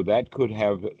 so that could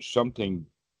have something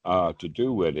to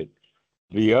do with it.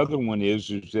 The other one is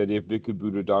that if Bhikkhu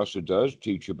Buddhadasa does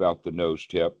teach about the nose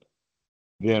tip,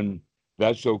 then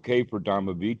that's okay for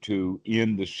Dhammavitu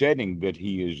in the setting that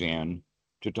he is in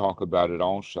to talk about it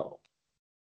also.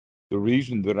 The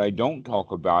reason that I don't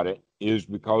talk about it is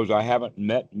because I haven't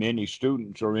met many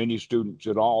students or any students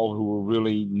at all who are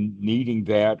really needing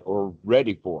that or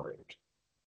ready for it.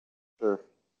 Sure.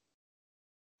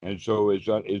 And so it's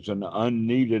an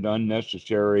unneeded,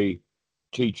 unnecessary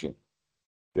teaching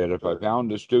that if I Sure.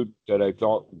 found a student that I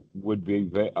thought would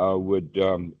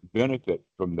benefit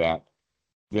from that,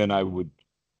 then I would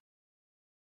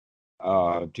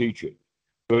teach it.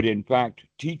 But in fact,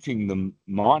 teaching the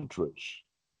mantras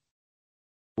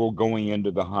for going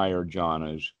into the higher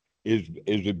jhanas is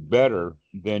better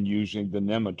than using the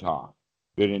nimitta.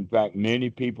 That in fact, many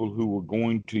people who are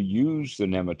going to use the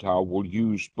nimitta will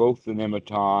use both the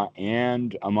nimitta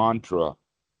and a mantra.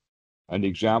 An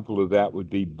example of that would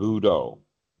be Budo.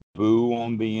 Bu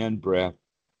on the in breath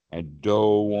and do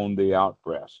on the out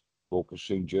breath,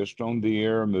 focusing just on the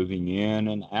air moving in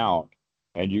and out.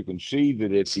 And you can see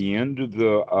that at the end of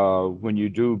when you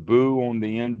do bu on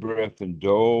the in breath and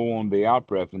do on the out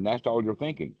breath, and that's all you're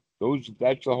thinking.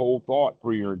 That's the whole thought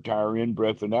for your entire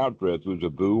in-breath and out-breath was a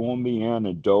bu on the in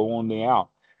and do on the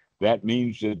out. That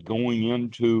means that going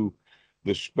into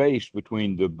the space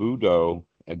between the budo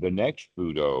and the next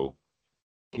budo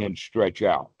can stretch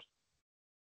out.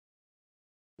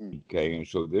 Hmm. Okay, and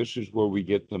so this is where we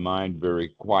get the mind very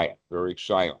quiet, very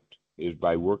silent, is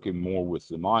by working more with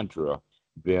the mantra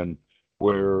than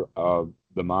where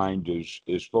the mind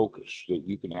is focused. That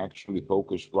you can actually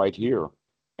focus right here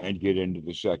and get into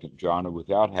the second jhana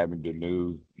without having to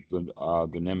do the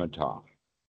nimitta.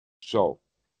 So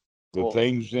the Well,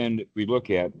 things then that we look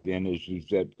at then is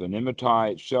that the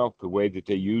nimitta itself, the way that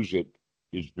they use it,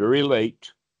 is very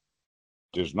late,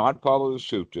 does not follow the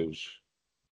suttas.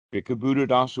 Bhikkhu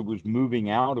Buddhadasa was moving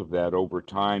out of that over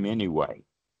time anyway,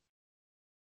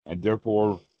 and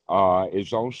therefore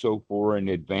is also for an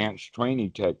advanced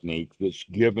training technique that's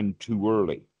given too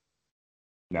early.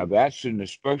 Now, hmm, that's an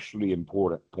especially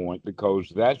important point because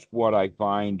that's what I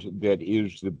find that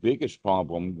is the biggest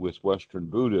problem with Western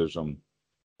Buddhism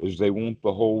is they want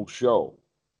the whole show.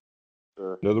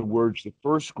 sure. In other words, the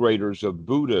first graders of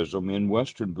Buddhism in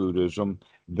Western Buddhism,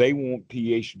 they want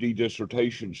PhD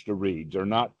dissertations to read. They're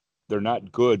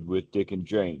not good with Dick and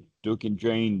Jane. Dick and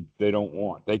Jane, they don't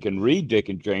want. They can read Dick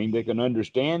and Jane, they can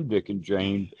understand Dick and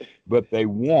Jane, but they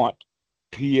want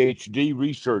PhD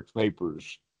research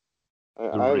papers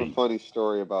to I have a read. funny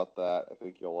story about that. I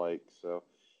think you'll like. So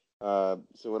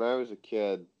when I was a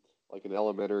kid, like in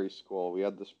elementary school, we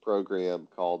had this program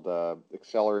called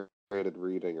accelerated reading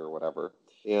or whatever,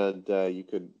 and you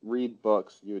could read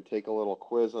books. You would take a little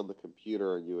quiz on the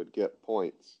computer, and you would get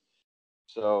points.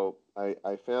 So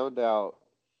I found out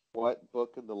what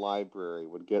book in the library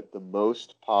would get the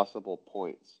most possible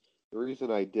points. The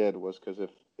reason I did was because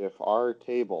if our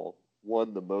table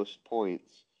won the most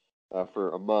points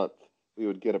for a month, we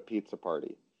would get a pizza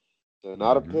party. So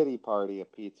not a Mm-hmm. pity party, a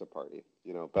pizza party.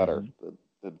 You know, better Mm-hmm.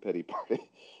 than pity party.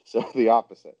 So the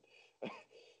opposite.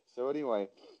 So anyway,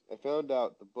 I found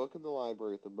out the book in the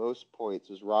library with the most points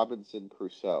was Robinson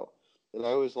Crusoe, and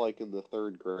I was like in the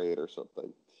third grade or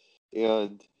something.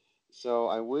 And so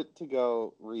I went to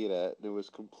go read it, and it was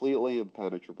completely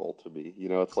impenetrable to me. You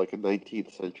know, it's like a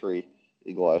 19th century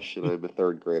English, and I'm a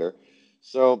third grader.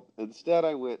 So instead,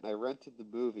 I went and I rented the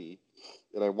movie,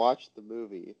 and I watched the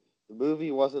movie. The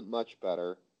movie wasn't much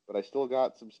better, but I still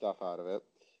got some stuff out of it.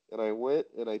 And I went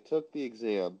and I took the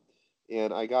exam,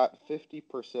 and I got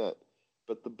 50%.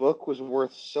 But the book was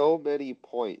worth so many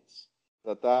points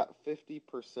that that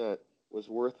 50% was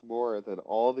worth more than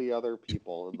all the other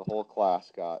people in the whole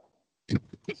class got.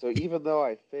 So even though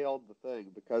I failed the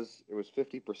thing because it was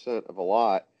 50% of a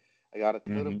lot, I got a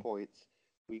ton of Mm-hmm. points.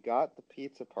 We got the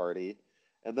pizza party,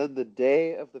 and then the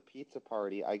day of the pizza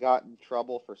party, I got in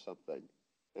trouble for something,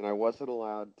 and I wasn't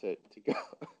allowed to go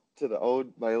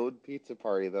to my own pizza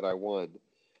party that I won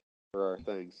for our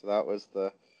thing. So that was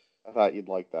the I thought you'd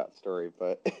like that story,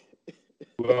 but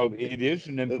Well, it is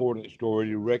an it, important story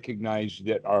to recognize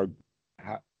that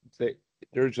how, that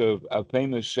there's a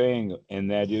famous saying, and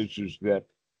that is that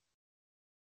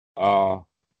uh,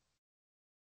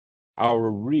 our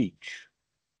reach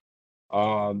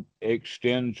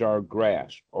extends our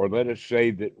grasp, or let us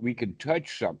say that we can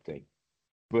touch something,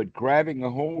 but grabbing a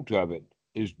hold of it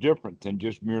is different than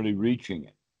just merely reaching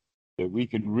it. That we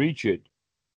can reach it,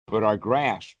 but our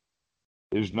grasp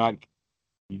is not.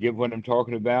 You get what I'm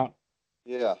talking about?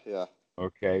 yeah, yeah,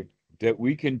 Okay. That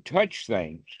we can touch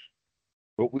things,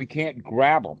 but we can't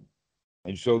grab them.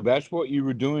 And so that's what you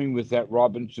were doing with that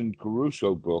Robinson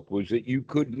Crusoe book was that you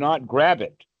could not grab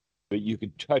it, but you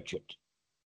could touch it.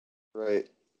 right.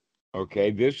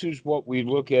 Okay, this is what we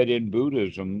look at in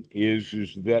Buddhism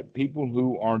is that people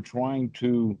who are trying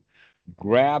to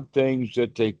grab things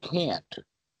that they can't,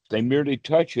 they merely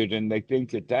touch it and they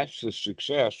think that that's the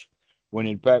success, when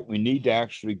in fact we need to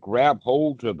actually grab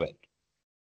hold of it,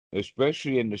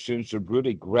 especially in the sense of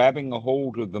really grabbing a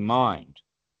hold of the mind.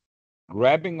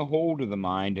 Grabbing a hold of the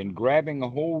mind and grabbing a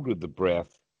hold of the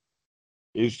breath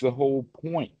is the whole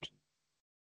point.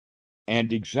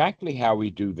 And exactly how we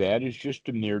do that is just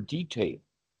a mere detail.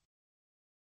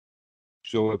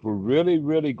 So if we're really,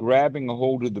 really grabbing a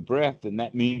hold of the breath, then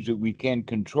that means that we can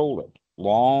control it.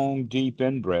 Long, deep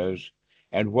in breaths,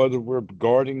 and whether we're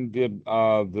guarding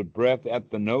the breath at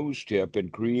the nose tip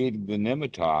and creating the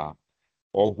nimitta,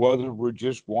 or whether we're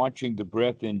just watching the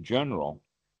breath in general,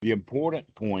 the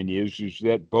important point is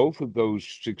that both of those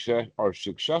are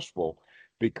successful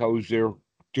because they're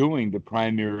doing the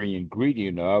primary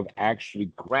ingredient of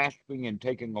actually grasping and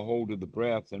taking a hold of the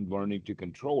breath and learning to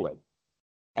control it,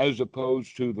 as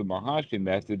opposed to the Mahasi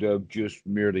method of just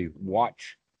merely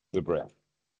watch the breath.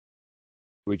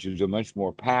 which is a much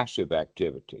more passive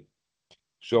activity.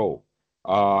 So,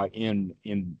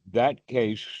 in that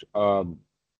case,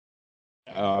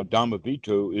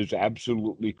 Dhamma is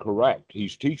absolutely correct.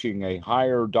 He's teaching a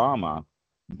higher Dhamma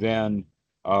than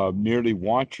merely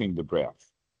watching the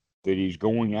breath, that he's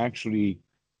going actually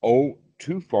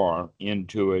too far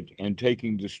into it and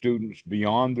taking the students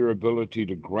beyond their ability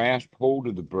to grasp hold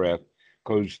of the breath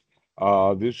because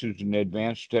this is an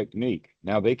advanced technique.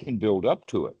 Now they can build up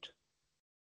to it.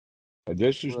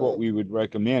 This is what Right. we would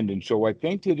recommend. And so I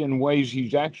think that in ways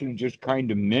he's actually just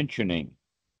kind of mentioning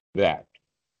that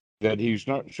he's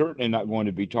not certainly not going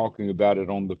to be talking about it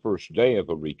on the first day of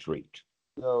a retreat.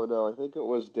 No, no, I think it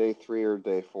was day 3 or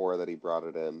day 4 that he brought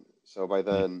it in. So by Yeah.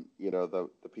 then,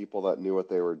 the people that knew what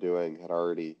they were doing had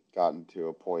already gotten to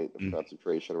a point of Mm.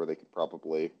 concentration where they could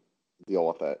probably deal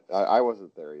with it. I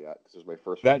wasn't there yet because it was my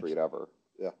first That's retreat ever.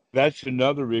 Yeah. that's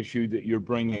another issue that you're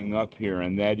bringing up here,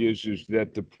 and that is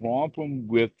that the problem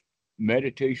with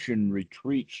meditation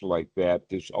retreats like that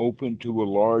that's open to a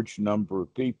large number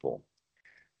of people,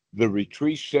 the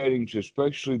retreat settings,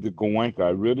 especially the Goenka, I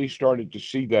really started to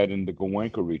see that in the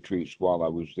Goenka retreats while I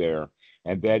was there.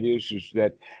 And that is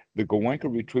that the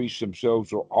Goenka retreats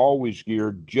themselves are always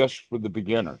geared just for the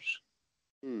beginners.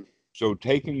 Hmm. So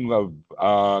taking the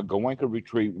Goenka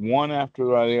retreat one after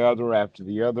the other, after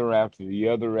the other, after the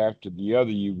other, after the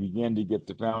other, you begin to get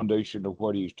the foundation of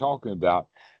what he's talking about,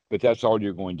 but that's all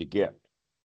you're going to get.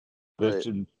 Right.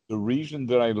 The reason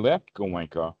that I left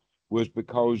Goenka was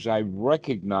because I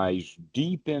recognized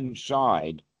deep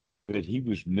inside that he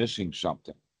was missing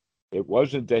something. It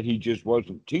wasn't that he just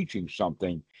wasn't teaching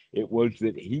something, it was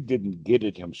that he didn't get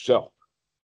it himself.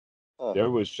 Huh. There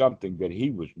was something that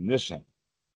he was missing.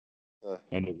 Huh.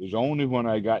 And it was only when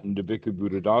I got into Bhikkhu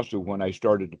Buddhadasa when I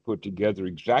started to put together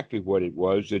exactly what it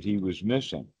was that he was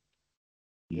missing.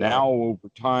 Yeah. Now, over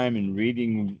time and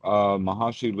reading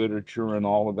Mahasi literature and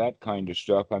all of that kind of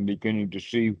stuff, I'm beginning to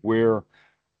see where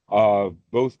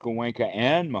both Goenka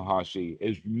and Mahasi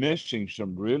is missing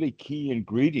some really key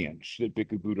ingredients that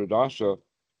Bhikkhu Buddhadasa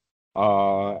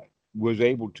uh, was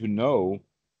able to know.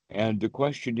 And the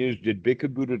question is, did Bhikkhu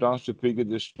Buddhadasa figure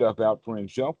this stuff out for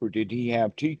himself, or did he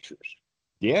have teachers?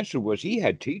 The answer was he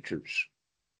had teachers.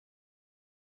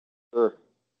 Sure.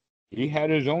 He had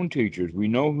his own teachers. We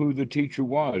know who the teacher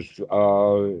was,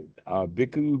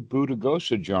 Bhikkhu Buddha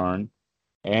Gosajarn,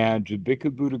 and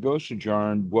Bhikkhu Buddha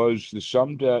Gosajarn was the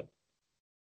Sumdet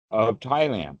of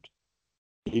Thailand.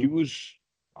 He was,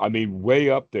 I mean, way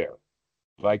up there.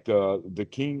 Like the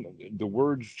king, the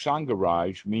word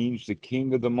Sangaraj means the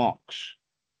king of the monks.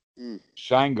 Hmm. Well.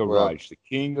 Sangaraj, the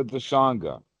king of the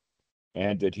Sangha,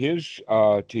 and that his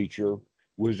teacher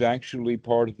was actually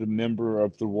part of the member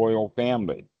of the royal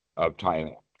family of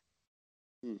Thailand,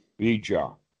 Hmm.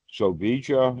 Bija. So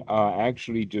Bija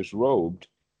actually disrobed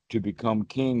to become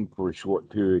king for a short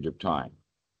period of time.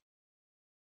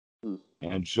 Hmm.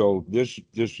 And so this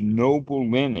noble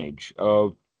lineage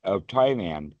of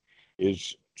Thailand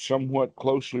is somewhat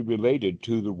closely related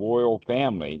to the royal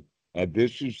family, and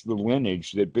this is the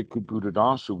lineage that Bhikkhu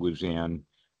Buddhadasa was in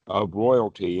of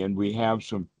royalty, and we have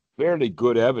some fairly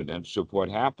good evidence of what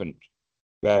happened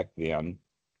back then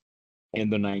in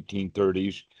the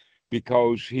 1930s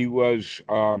because he was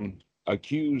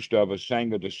accused of a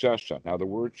Sangha Dasesa. Now, the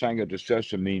word Sangha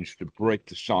Dasesa means to break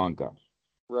the Sangha.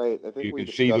 Right. I think You we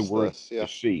can see the discussed word this. Yeah.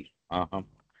 deceit. Uh-huh.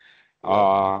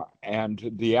 Yeah.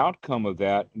 And the outcome of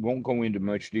that won't go into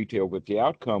much detail, but the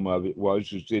outcome of it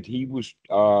was is that he was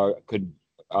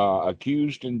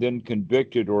accused and then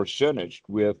convicted or sentenced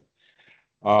with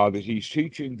that he's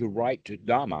teaching the right to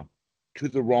Dhamma to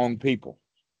the wrong people.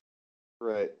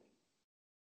 Right.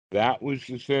 That was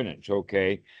the sentence.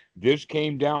 Okay, this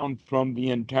came down from the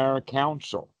entire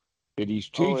council that he's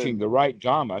Oh, teaching and the right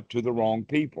Dhamma to the wrong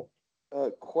people.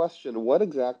 question: what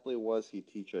exactly was he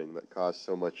teaching that caused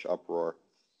so much uproar?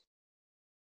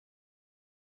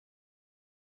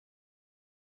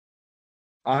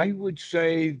 I would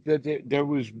say that there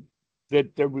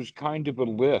was kind of a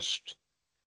list,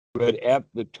 but at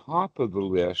the top of the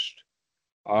list,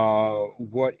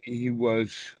 what he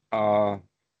was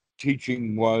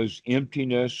teaching was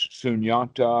emptiness,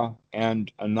 sunyata,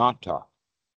 and anatta,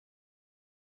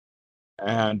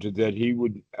 and that he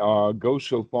would go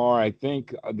so far. I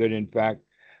think that in fact,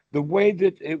 the way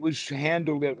that it was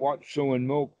handled at What So and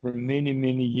Milk for many,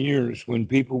 many years, when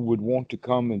people would want to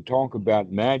come and talk about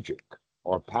magic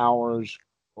or powers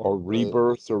or Right.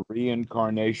 rebirth or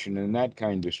reincarnation and that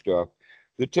kind of stuff,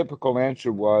 the typical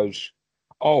answer was,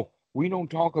 "Oh, we don't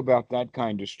talk about that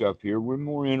kind of stuff here. We're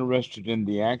more interested in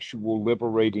the actual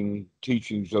liberating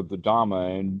teachings of the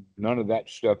Dhamma, and none of that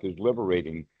stuff is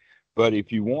liberating." But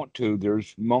if you want to,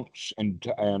 there's monks and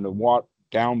a walk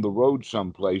down the road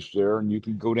someplace there, and you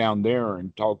can go down there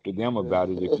and talk to them about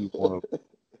it if you want to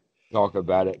talk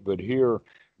about it. But here,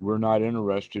 we're not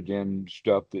interested in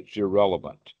stuff that's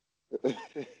irrelevant.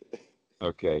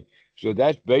 Okay, so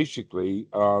that's basically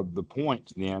the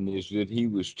point. Then is that he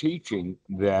was teaching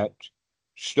that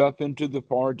stuff into the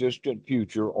far distant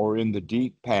future or in the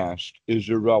deep past is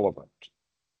irrelevant.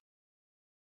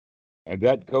 And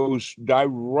that goes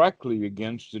directly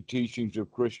against the teachings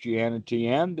of Christianity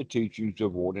and the teachings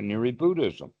of ordinary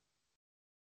Buddhism,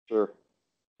 Sure.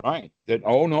 right? That,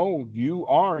 oh no, you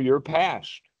are your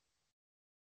past.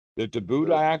 That the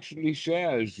Buddha Sure. actually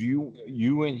says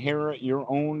you inherit your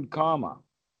own karma,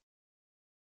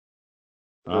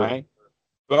 Sure. right?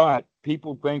 But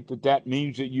people think that that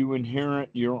means that you inherit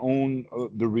your own,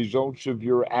 the results of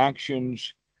your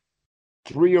actions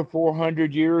 300 or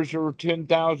 400 years or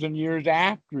 10,000 years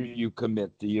after you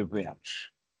commit the events,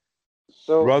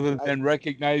 So rather I than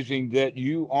recognizing that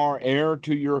you are heir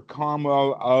to your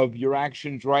karma of your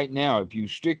actions right now. If you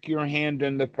stick your hand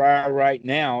in the fire right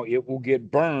now, it will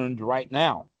get burned right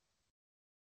now.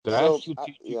 That's the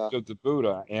teachings yeah, of the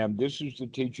Buddha, and this is the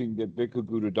teaching that Bhikkhu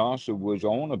Buddhadasa was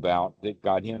on about that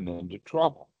got him into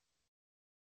trouble.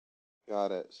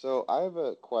 got it. So I have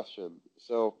a question.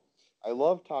 So I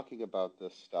love talking about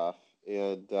this stuff,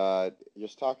 and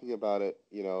just talking about it,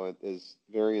 it is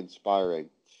very inspiring.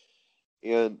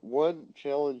 And one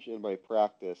challenge in my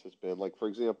practice has been, like, for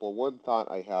example, one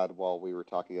thought I had while we were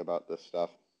talking about this stuff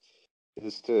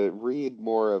is to read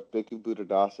more of Bhikkhu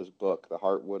Buddhadasa's book, The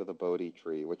Heartwood of the Bodhi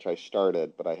Tree, which I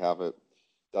started, but I haven't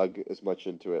dug as much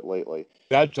into it lately.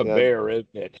 That's a And bear, isn't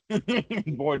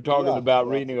it? Boy, talking yeah, about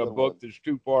yeah, it's a reading a good one. book that's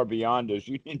too far beyond us.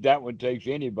 You think that one takes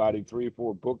anybody 3 or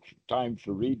 4 books times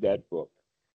to read that book.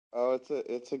 Oh,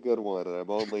 it's a good one, and I'm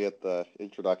only at the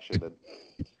introduction, and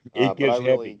It but I gets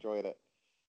really heavy. enjoyed it.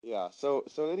 Yeah. So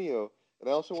anyhow, and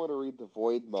I also want to read the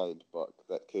Void Mind book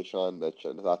that Keishan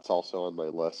mentioned. That's also on my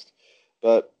list.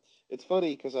 But it's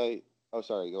funny because oh,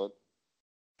 sorry, go on.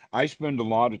 I spend a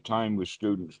lot of time with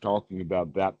students talking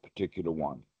about that particular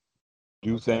one.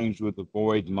 Do Okay. things with a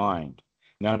void mind.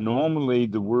 Now, normally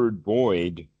the word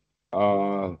void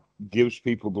uh, gives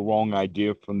people the wrong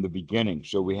idea from the beginning.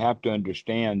 So we have to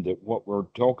understand that what we're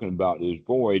talking about is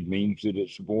void means that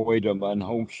it's void of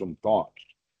unwholesome thoughts,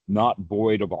 not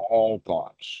void of all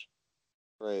thoughts.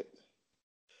 Right.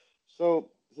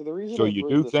 So the reason So I you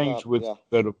bring do this things up, with yeah,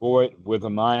 that avoid with a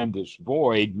mind that's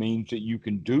void means that you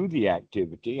can do the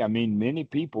activity. I mean, many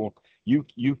people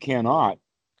you cannot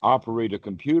operate a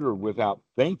computer without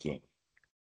thinking,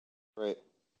 right.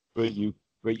 but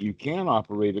you can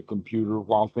operate a computer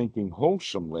while thinking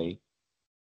wholesomely.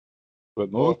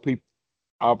 But most Well, people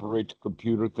operate the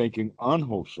computer thinking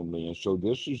unwholesomely, and so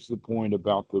this is the point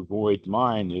about the void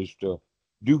mind: is to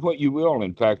do what you will.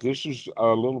 In fact, this is a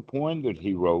little poem that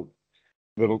he wrote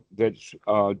that's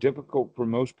difficult for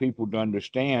most people to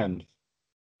understand.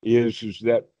 Is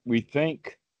that we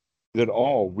think that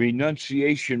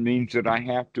renunciation means that I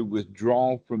have to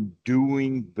withdraw from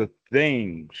doing the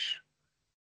things.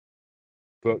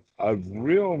 But a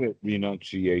real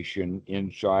renunciation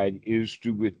inside is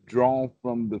to withdraw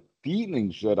from the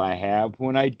feelings that I have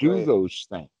when I do right, those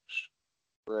things.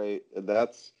 right, and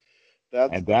that's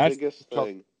And the that's biggest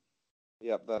thing,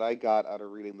 yep, that I got out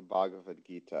of reading the Bhagavad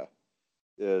Gita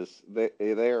is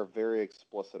they are very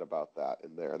explicit about that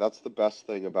in there. That's the best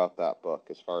thing about that book,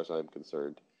 as far as I'm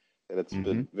concerned, and it's mm-hmm.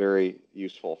 been very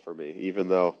useful for me, even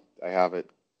though I haven't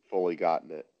fully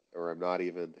gotten it, or I'm not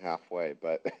even halfway.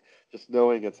 But just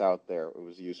knowing it's out there, it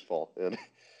was useful. And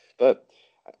but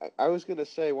I was going to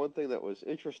say one thing that was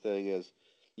interesting is,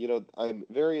 I'm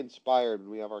very inspired when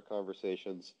we have our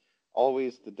conversations.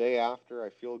 Always the day after, I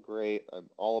feel great. I'm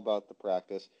all about the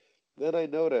practice. Then I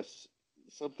notice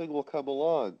something will come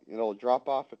along and it'll drop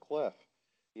off a cliff,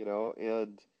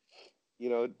 and you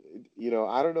know,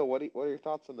 I don't know what are your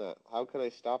thoughts on that? How can I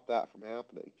stop that from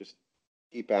happening? Just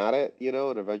keep at it,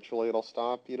 and eventually it'll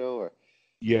stop, or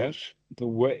Yes, the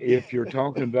way if you're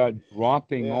talking about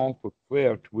dropping yeah. off a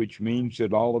cliff, which means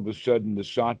that all of a sudden the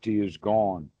sati is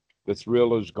gone, the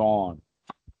thrill is gone.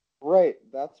 Right,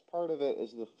 that's part of it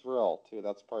is the thrill too.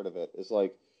 That's part of it. Is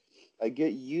like I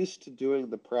get used to doing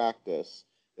the practice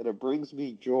and it brings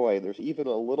me joy. There's even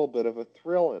a little bit of a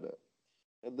thrill in it.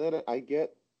 And then I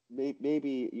get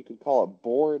maybe you could call it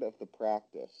bored of the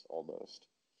practice almost.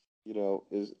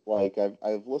 Is like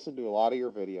I've listened to a lot of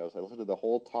your videos. I listened to the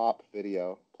whole top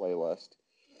video playlist,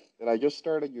 and I just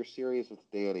started your series with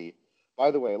Danny.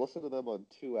 By the way, I listen to them on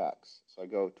 2x, so I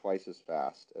go twice as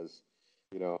fast as,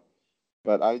 you know.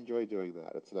 But I enjoy doing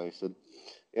that. It's nice,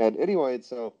 and anyway,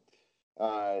 so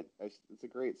It's a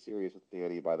great series with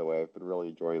Danny, by the way. I've been really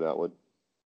enjoying that one.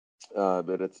 And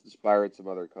it's inspired some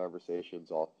other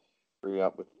conversations I'll bring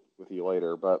up with you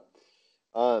later.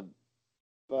 Um,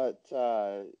 but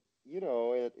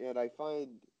and I find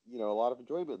a lot of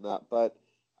enjoyment in that. But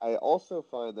I also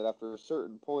find that after a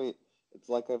certain point, it's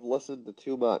like I've listened to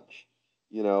too much,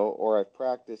 or I've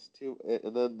practiced too,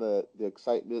 and then the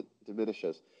excitement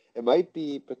diminishes. It might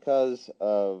be because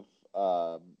of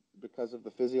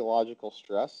the physiological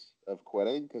stress of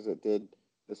quitting, because it did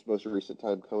this most recent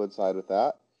time coincide with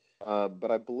that.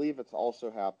 But I believe it's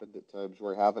also happened at times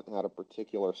where I haven't had a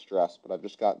particular stress, but I've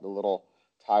just gotten a little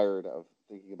tired of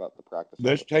thinking about the practice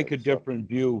all Let's the take time. a So different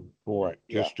view for it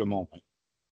yeah, just a moment.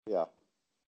 yeah,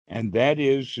 And that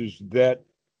is that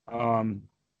um,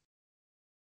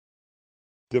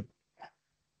 the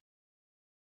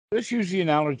let's use the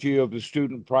analogy of the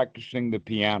student practicing the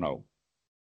piano.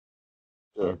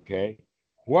 sure. Okay.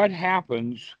 What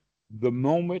happens the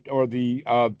moment or the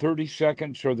 30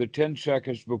 seconds or the 10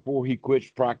 seconds before he quits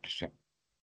practicing?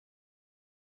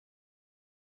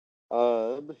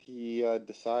 He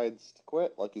decides to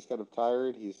quit. Like he's kind of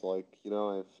tired. He's like,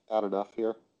 I've had enough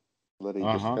here. And then he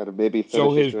just Uh-huh. kind of maybe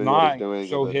So finishes his doing what he's mind,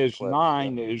 doing and so then his quits.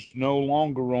 Yeah. mind is no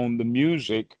longer on the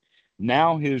music.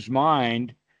 Now his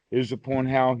mind is upon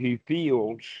how he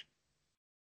feels.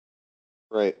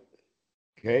 Right.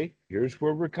 Okay, here's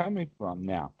where we're coming from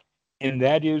now. And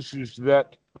that is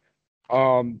that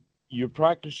um you're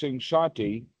practicing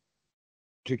sati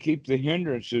to keep the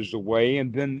hindrances away,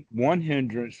 and then one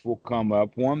hindrance will come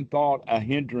up, one thought, a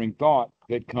hindering thought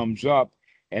that comes up,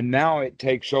 and now it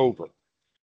takes over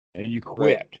and you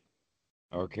Right. quit.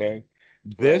 Okay.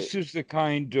 Right. This is the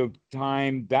kind of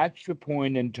time, that's the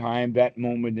point in time, that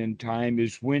moment in time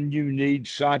is when you need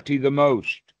sati the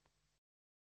most,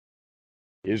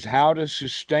 is how to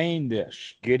sustain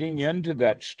this. Getting into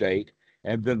that state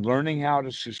and then learning how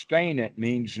to sustain it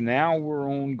means now we're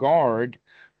on guard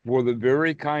for the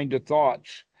very kind of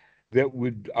thoughts that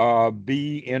would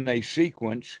be in a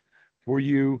sequence for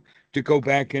you to go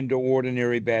back into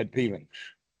ordinary bad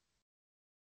feelings.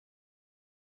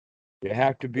 You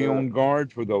have to be Sure. on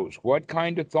guard for those. What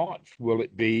kind of thoughts will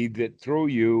it be that throw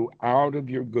you out of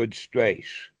your good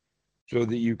space so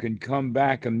that you can come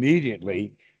back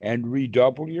immediately and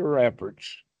redouble your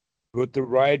efforts, put the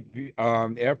right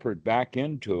effort back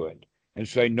into it, and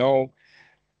say, no,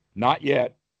 not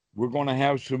yet. We're going to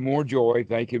have some more joy.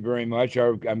 Thank you very much.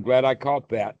 I'm glad I caught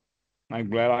that. I'm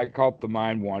glad I caught the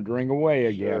mind wandering away Sure.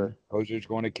 again because it's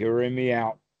going to carry me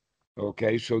out.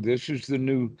 Okay, so this is the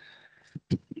new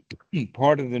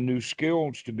part of the new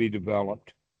skills to be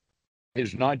developed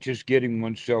is not just getting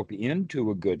oneself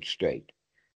into a good state,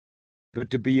 but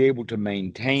to be able to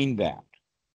maintain that.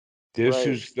 This Right,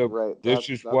 is the right. this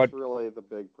is That's what really the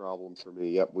big problem for me.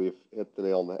 Yep, we've hit the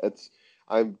nail on the head.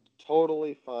 I'm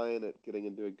totally fine at getting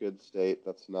into a good state.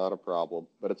 That's not a problem.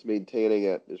 But it's maintaining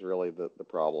it is really the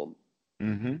problem,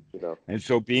 hmm you know. and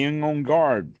so being on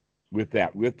guard with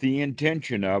that, with the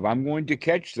intention of I'm going to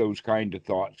catch those kind of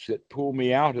thoughts that pull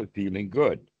me out of feeling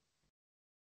good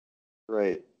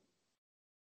Right,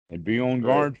 and be on right.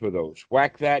 guard for those.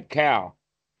 Whack that cow.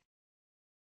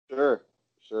 Sure,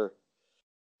 sure.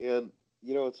 And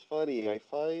it's funny. I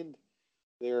find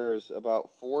there's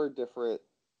about four different,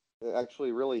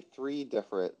 actually, really three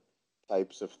different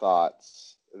types of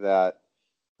thoughts that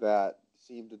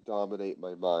seem to dominate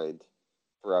my mind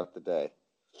throughout the day.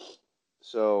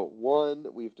 So one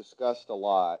we've discussed a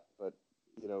lot, but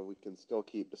we can still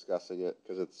keep discussing it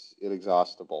because it's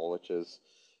inexhaustible, which is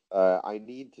I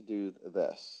need to do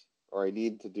this, or I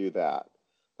need to do that,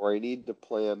 or I need to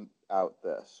plan out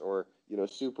this, or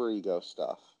super ego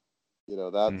stuff.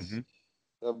 That's hmm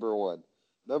number one.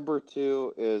 Number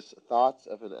two is thoughts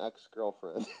of an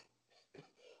ex-girlfriend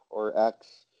or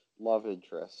ex love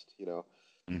interest.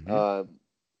 hmm Um,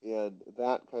 and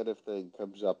that kind of thing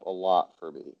comes up a lot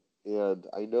for me. And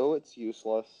I know it's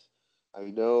useless. I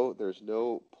know there's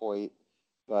no point,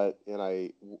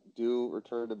 and do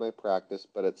return to my practice,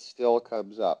 but it still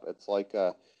comes up. It's like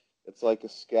a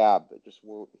scab that just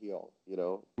won't heal.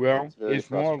 Well, It's very it's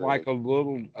more frustrating. like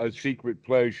a secret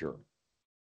pleasure.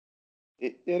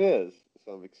 It is to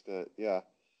some extent, yeah.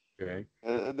 Okay.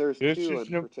 And there's This two is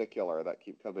in no particular that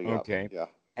keep coming up. okay. Yeah.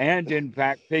 And in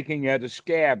fact, picking at a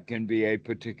scab can be a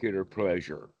particular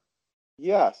pleasure.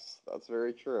 Yes, that's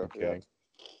very true. Yeah. Okay.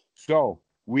 So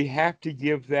we have to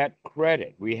give that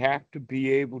credit. We have to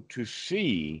be able to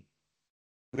see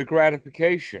the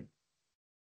gratification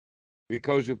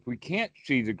because if we can't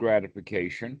see the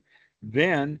gratification,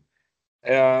 then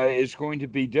it's going to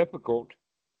be difficult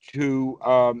to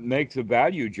make the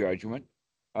value judgment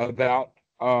about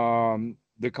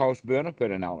the cost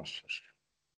benefit analysis.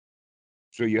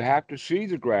 So you have to see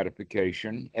the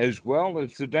gratification as well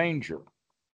as the danger.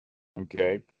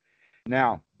 Okay.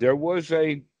 Now, there is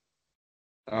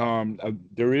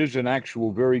an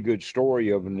actual very good story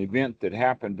of an event that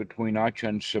happened between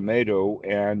Achan Semedo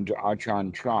and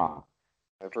Achan Cha.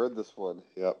 I've heard this one.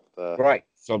 Yep. Right.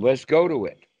 So let's go to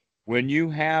it. When you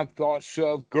have thoughts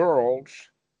of girls,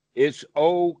 it's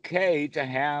okay to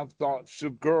have thoughts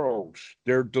of girls.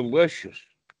 They're delicious.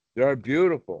 They're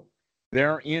beautiful.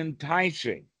 They're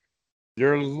enticing.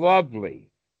 They're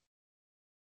lovely,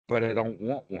 but I don't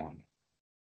want one.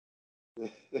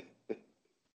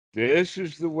 This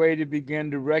is the way to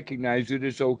begin to recognize that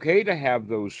it's okay to have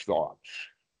those thoughts,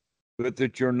 but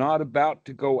that you're not about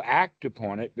to go act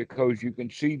upon it because you can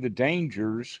see the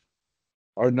dangers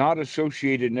are not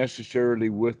associated necessarily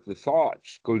with the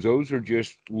thoughts, because those are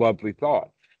just lovely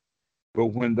thoughts. But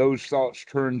when those thoughts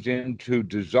turns into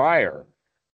desire,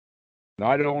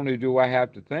 not only do I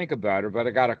have to think about her, but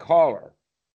I got to call her.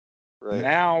 Right.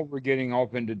 Now we're getting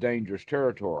off into dangerous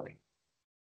territory.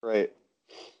 Right.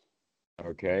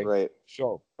 Okay. Right.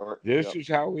 So this Yep. is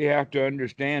how we have to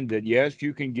understand that yes,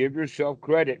 you can give yourself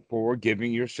credit for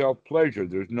giving yourself pleasure.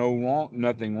 There's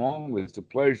nothing wrong with the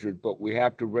pleasure, but we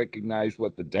have to recognize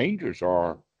what the dangers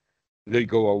are that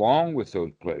go along with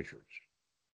those pleasures.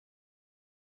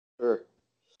 Sure.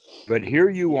 But here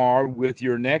you are with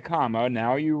your nekama.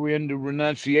 Now you're into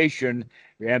renunciation,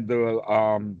 and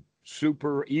the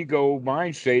super ego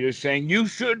mind state is saying you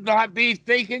should not be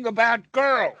thinking about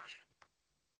girls.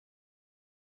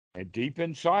 And deep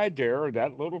inside there,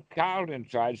 that little child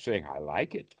inside saying, I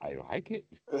like it. I like it.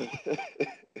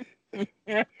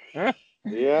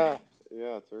 Yeah.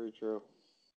 Yeah. It's very true.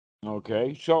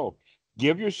 Okay, so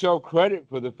give yourself credit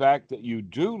for the fact that you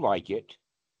do like it,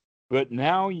 but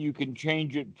now you can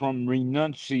change it from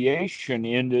renunciation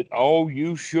in that, oh,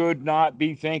 you should not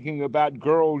be thinking about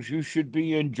girls. You should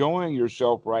be enjoying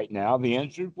yourself right now. The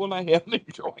answer is, well, I am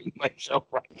enjoying myself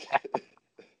right now.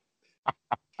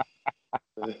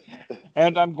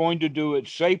 And I'm going to do it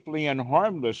safely and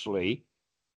harmlessly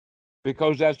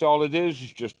because that's all it is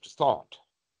just a thought.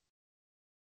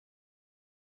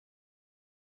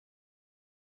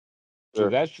 So Sure.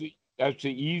 that's the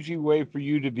easy way for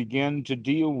you to begin to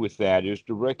deal with that is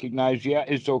to recognize, yeah,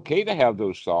 it's okay to have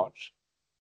those thoughts.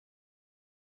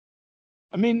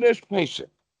 I mean, let's face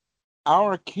it,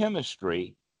 our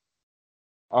chemistry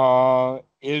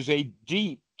is a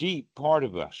deep, deep part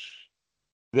of us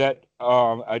that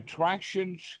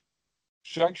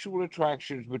sexual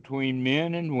attractions between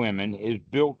men and women is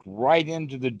built right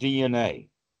into the DNA.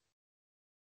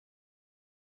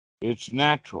 It's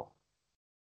natural.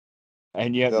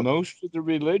 And yet, Yep. most of the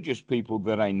religious people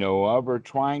that I know of are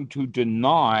trying to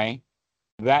deny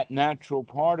that natural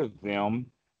part of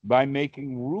them by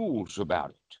making rules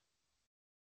about it.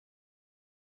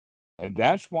 And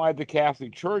that's why the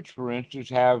Catholic Church, for instance,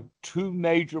 have two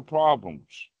major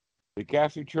problems. The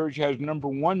Catholic Church has number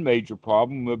one major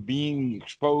problem of being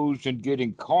exposed and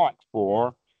getting caught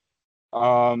for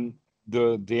um,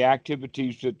 the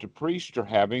activities that the priests are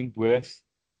having with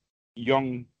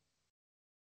young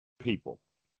people.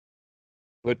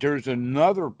 But there's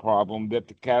another problem that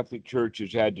the Catholic Church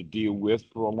has had to deal with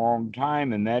for a long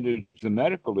time, and that is the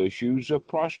medical issues of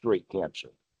prostate cancer.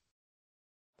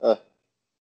 Uh,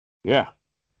 Yeah,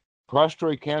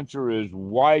 prostate cancer is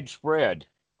widespread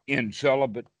in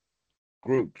celibate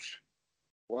groups.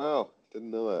 wow.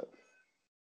 Didn't know that.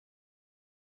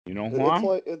 You know It's why?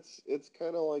 like it's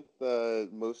kind of like the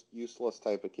most useless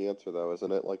type of cancer, though,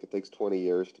 isn't it? Like it takes 20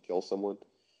 years to kill someone.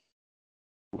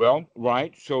 Well,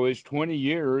 right. So it's 20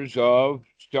 years of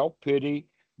self pity,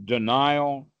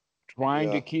 denial, trying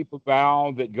to Yeah. keep a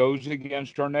vow that goes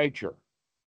against our nature.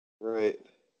 Right.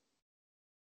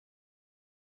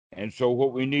 And so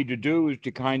what we need to do is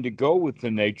to kind of go with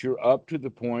the nature up to the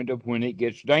point of when it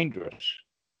gets dangerous.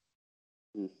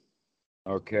 Hmm.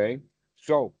 Okay.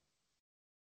 So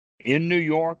in New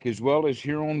York, as well as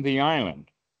here on the island,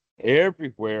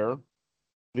 everywhere,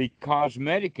 the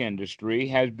cosmetic industry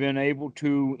has been able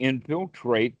to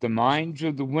infiltrate the minds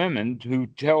of the women to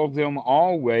tell them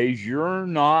always, you're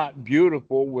not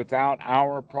beautiful without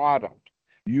our product.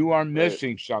 You are Right.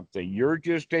 missing something. You're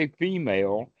just a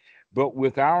female, but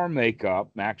with our makeup,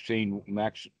 Max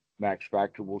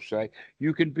Factor will say,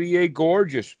 you can be a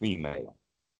gorgeous female.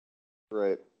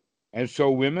 Right. And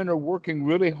so women are working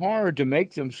really hard to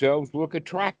make themselves look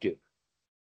attractive.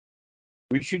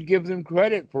 We should give them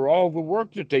credit for all the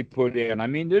work that they put in. I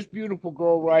mean, this beautiful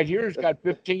girl right here has got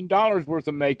 $15 worth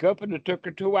of makeup and it took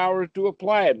her 2 hours to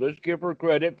apply it. Let's give her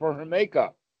credit for her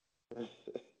makeup.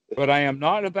 but I am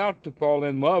not about to fall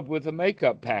in love with a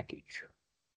makeup package.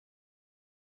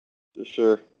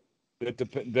 Sure. That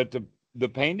the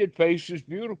painted face is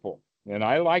beautiful, and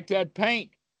I like that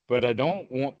paint, but I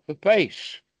don't want the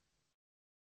face.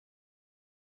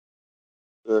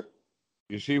 Sure.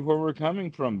 You see where we're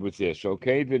coming from with this,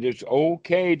 okay? That it's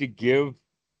okay to give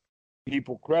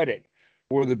people credit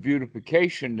for the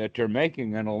beautification that they're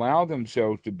making and allow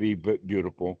themselves to be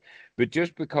beautiful. But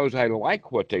just because I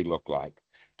like what they look like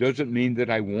doesn't mean that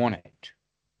I want it,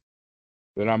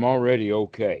 that I'm already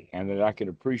okay and that I can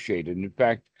appreciate it. And in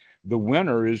fact, the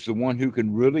winner is the one who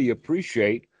can really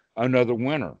appreciate another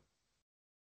winner.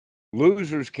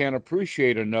 Losers can't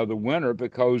appreciate another winner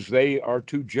because they are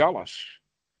too jealous.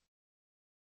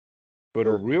 But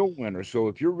a Sure. real winner, so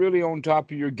if you're really on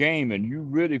top of your game and you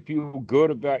really feel good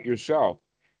about yourself,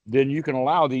 then you can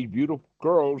allow these beautiful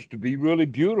girls to be really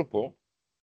beautiful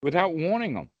without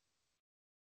wanting them.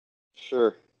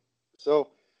 Sure. So,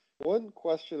 one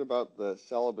question about the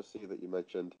celibacy that you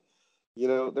mentioned.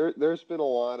 There's been a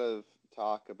lot of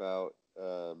talk about,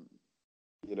 and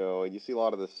you see a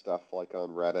lot of this stuff like on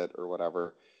Reddit or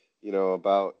whatever,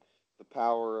 about the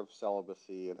power of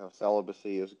celibacy and how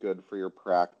celibacy is good for your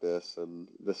practice and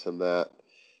this and that.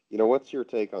 What's your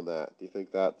take on that? Do you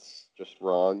think that's just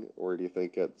wrong, or do you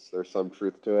think there's some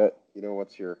truth to it?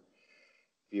 What's your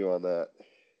view on that?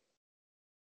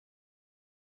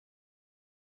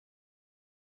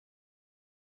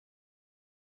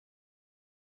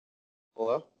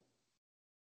 Hello?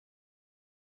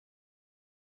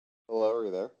 Hello, are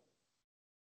you there?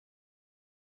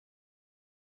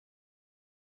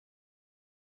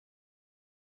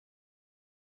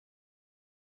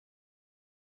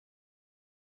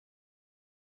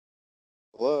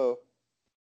 Hello?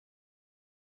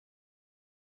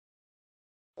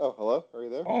 Oh, hello, are you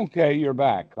there? Okay, you're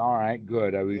back. All right,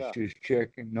 good. I was Yeah. just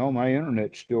checking. No, my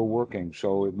internet's still working,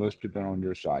 so it must have been on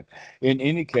your side. In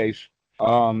any case,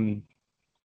 um,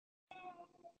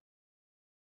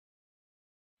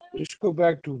 let's go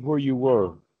back to where you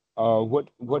were.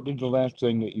 What did the last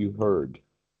thing that you heard?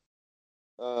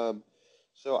 Um,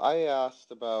 so I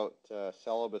asked about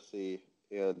celibacy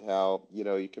and how,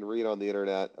 you can read on the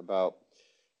internet about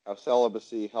how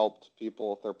celibacy helped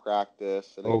people with their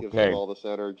practice and it gives them Okay, all this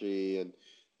energy and,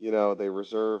 they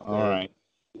reserve all their, right.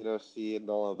 seed and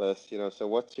all of this, so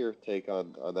what's your take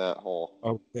on that whole,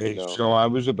 you Okay, know, so I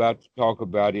was about to talk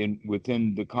about in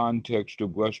within the context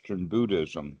of Western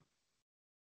Buddhism.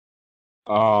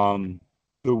 Um,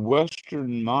 the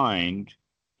Western mind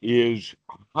is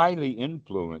highly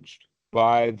influenced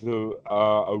by the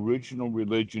original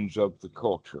religions of the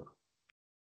culture.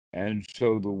 And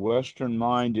so the Western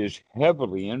mind is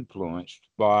heavily influenced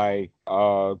by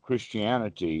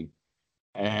Christianity.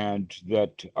 And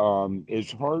that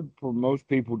it's hard for most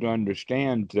people to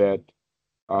understand that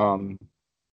um,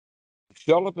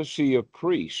 celibacy of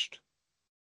priest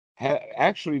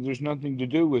actually, there's nothing to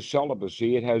do with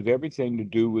celibacy. It has everything to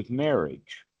do with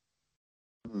marriage.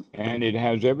 mm, And it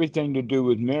has everything to do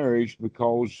with marriage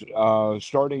because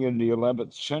starting in the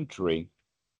 11th century,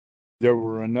 there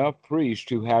were enough priests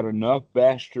who had enough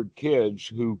bastard kids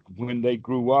who, when they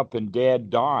grew up and dad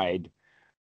died,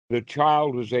 the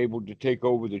child was able to take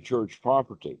over the church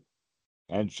property.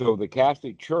 And so the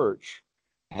Catholic Church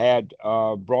had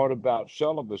brought about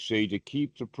celibacy to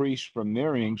keep the priests from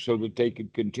marrying so that they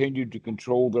could continue to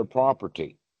control their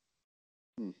property.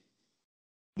 mm,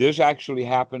 This actually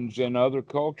happens in other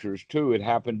cultures too. It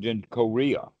happened in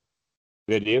Korea.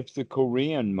 That if the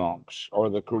Korean monks or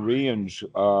the Koreans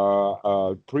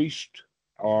priest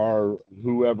or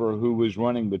whoever who was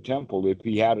running the temple, if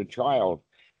he had a child,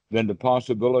 then the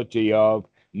possibility of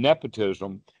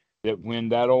nepotism, that when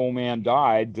that old man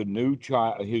died, the new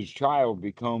child, his child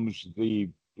becomes the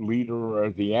leader or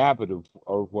the abbot of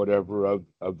or whatever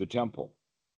of the temple.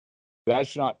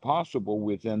 That's not possible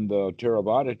within the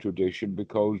Theravada tradition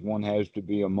because one has to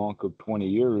be a monk of 20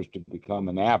 years to become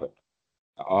an abbot.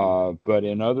 mm, But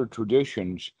in other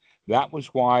traditions, that was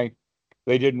why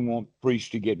they didn't want priests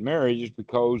to get married, is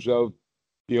because of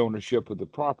the ownership of the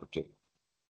property.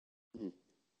 mm.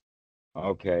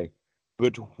 Okay.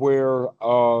 But where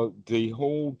the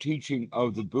whole teaching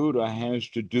of the Buddha has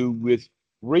to do with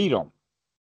freedom,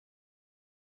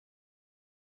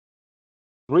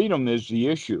 freedom is the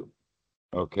issue.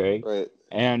 Okay. Right.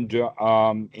 And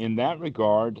in that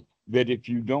regard, that if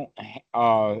you're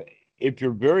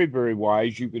very, very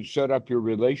wise, you can set up your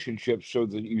relationship so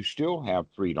that you still have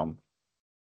freedom.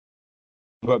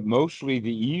 But mostly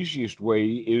the easiest way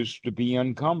is to be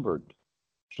encumbered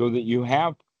so that you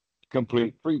have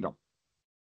complete freedom.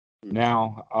 Mm,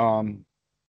 Now,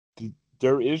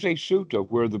 there is a sutta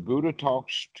where the Buddha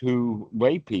talks to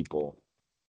lay people,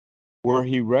 where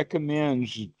he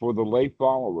recommends for the lay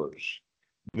followers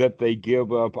that they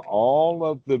give up all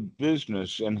of the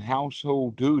business and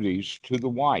household duties to the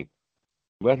wife.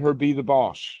 Let her be the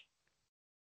boss.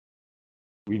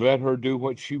 We let her do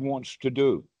what she wants to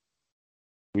do.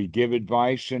 We give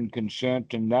advice and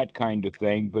consent and that kind of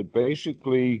thing. But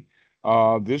basically,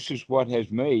 this is what has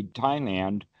made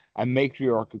Thailand a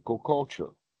matriarchal culture.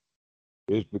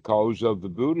 Is because of the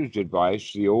Buddha's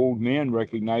advice, the old men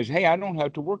recognize, hey, I don't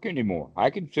have to work anymore. I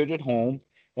can sit at home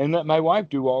and let my wife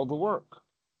do all the work.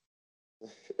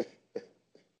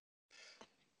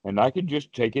 And I can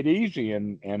just take it easy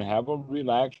and have a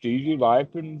relaxed, easy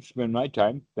life and spend my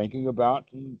time thinking about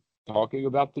and talking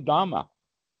about the Dhamma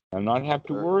and not have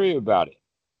to Sure. worry about it.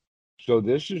 So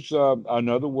this is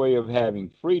another way of having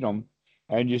freedom.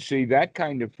 And you see, that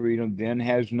kind of freedom then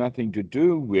has nothing to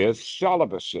do with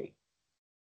celibacy.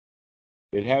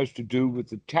 It has to do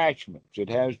with attachments. It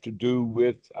has to do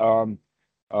with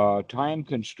time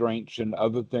constraints and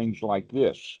other things like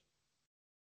this.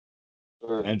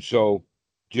 Sure. And so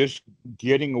just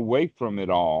getting away from it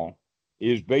all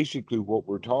is basically what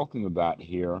we're talking about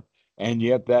here. And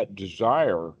yet, that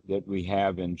desire that we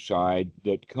have inside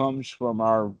that comes from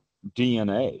our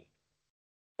DNA.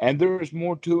 And there's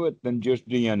more to it than just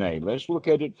DNA. Let's look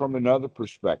at it from another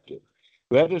perspective.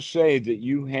 Let us say that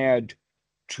you had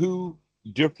two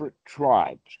different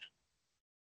tribes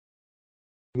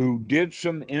who did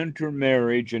some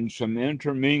intermarriage and some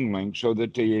intermingling so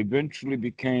that they eventually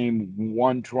became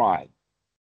one tribe,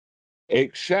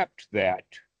 except that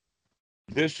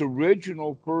this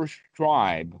original first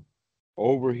tribe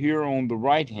over here on the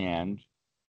right hand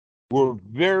were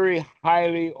very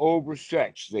highly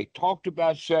oversexed. They talked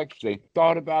about sex, they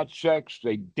thought about sex,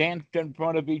 they danced in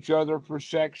front of each other for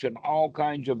sex and all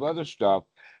kinds of other stuff.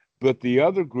 But the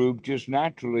other group just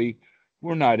naturally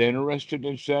were not interested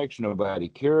in sex. Nobody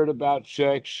cared about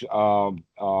sex.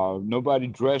 Nobody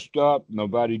dressed up,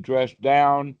 nobody dressed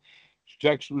down.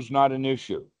 Sex was not an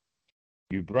issue.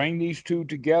 You bring these two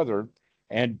together,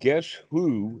 and guess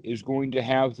who is going to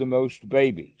have the most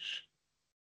babies?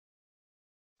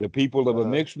 The people of a Uh,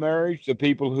 mixed marriage, the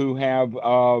people who have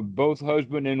both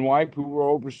husband and wife who were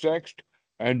oversexed,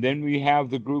 and then we have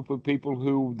the group of people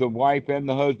who the wife and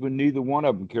the husband, neither one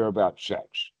of them care about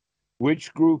sex.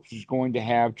 Which group is going to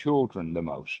have children the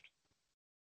most?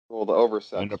 well, the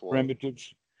And the oversex one.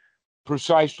 primitives?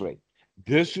 Precisely.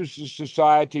 This is the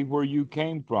society where you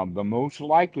came from. The most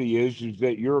likely is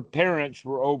that your parents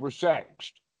were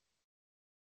oversexed,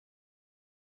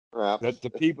 that Perhaps. the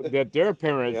people that their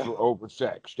parents Yeah. were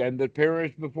oversexed, and the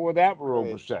parents before that were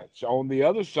Right. oversexed. On the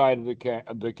other side of the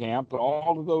camp,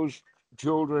 all of those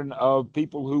children of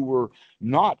people who were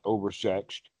not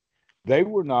oversexed, they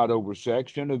were not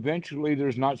oversexed, and eventually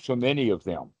there's not so many of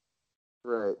them.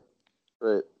 Right.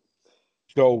 Right.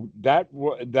 So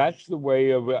that's the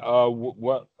way of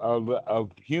what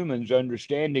of humans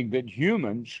understanding that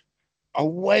humans are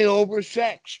way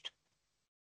oversexed,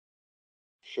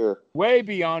 Sure. way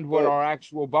beyond what But our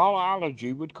actual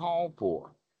biology would call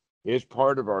for. It's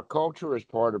part of our culture, it's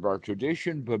part of our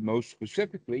tradition, but most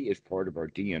specifically, it's part of our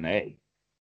DNA.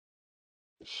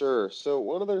 sure. So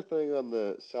one other thing on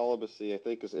the celibacy I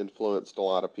think has influenced a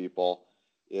lot of people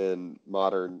in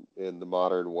the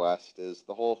modern West is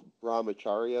the whole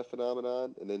brahmacharya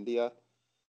phenomenon in India.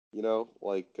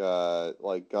 Like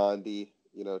Gandhi,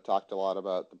 talked a lot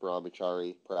about the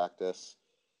brahmachari practice.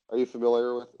 Are you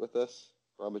familiar with this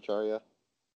brahmacharya?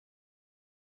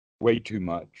 Way too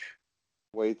much.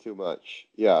 Way too much.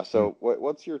 Yeah. Mm. So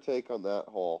what's your take on that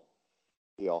whole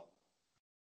deal?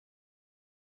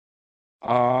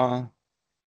 Uh,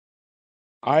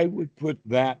 I would put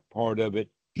that part of it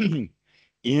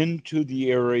into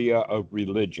the area of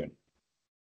religion,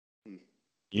 Hmm.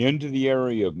 into the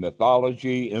area of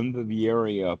mythology, into the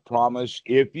area of promise.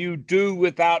 If you do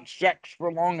without sex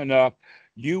for long enough,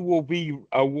 you will be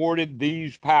awarded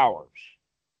these powers.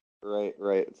 Right,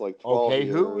 right. It's like 12 Okay, years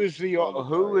who brahmacharya, is the something like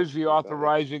that. Yeah.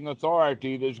 authorizing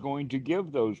authority that's going to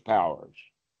give those powers?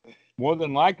 More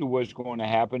than likely, what's going to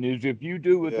happen is if you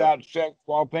do Yeah. without sex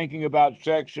while thinking about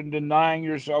sex and denying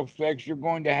yourself sex, you're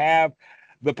going to have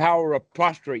the power of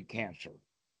prostate cancer.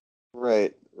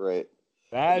 Right, right.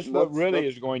 That's And what really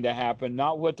that's is going to happen,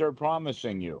 not what they're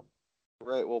promising you.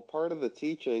 right. Well, part of the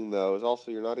teaching though is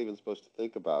also you're not even supposed to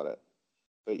think about it.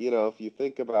 But if you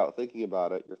think about thinking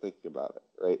about it, you're thinking about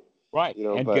it, right? Right.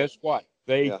 And But guess what?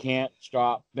 They yeah. can't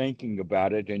stop thinking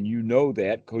about it. And you know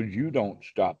that because you don't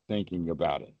stop thinking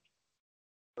about it.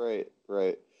 Right,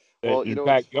 right. That, Well, in it's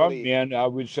fact, young funny. men, I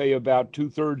would say about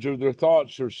two-thirds of their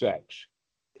thoughts are sex.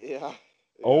 Yeah.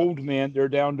 Yeah. Old men, they're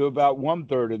down to about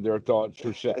 1/3 of their thoughts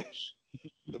for sex.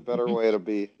 The better way to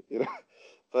be,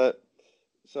 But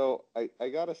so I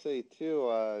gotta say too,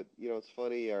 it's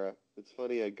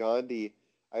funny, Gandhi.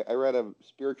 I read a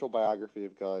spiritual biography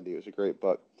of Gandhi. It was a great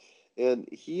book, and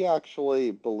he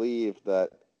actually believed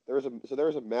that there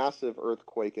was a massive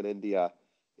earthquake in India,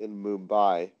 in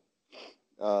Mumbai,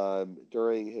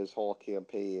 during his whole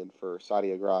campaign for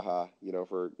Satyagraha,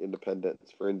 for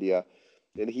independence for India,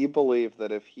 and he believed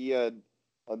that if he had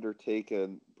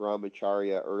undertaken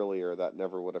brahmacharya earlier, that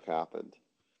never would have happened.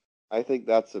 I think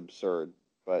that's absurd,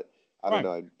 but I don't Right.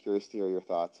 know. I'm curious to hear your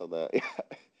thoughts on that.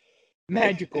 But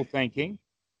Magical thinking.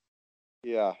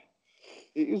 yeah,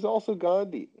 he's also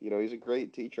Gandhi. He's a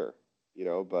great teacher.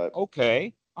 But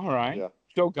Okay. All right. yeah,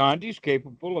 So Gandhi's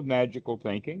capable of magical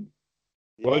thinking.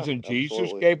 yeah, Wasn't Jesus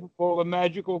absolutely, capable of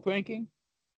magical thinking?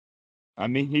 I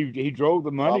mean, he drove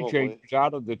the money probably changers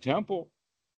out of the temple.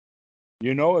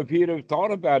 If he'd have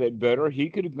thought about it better, he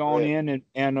could have gone right, in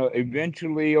and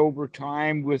eventually, over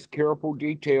time, with careful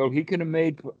detail, he could have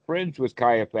made friends with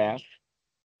Caiaphas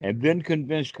and then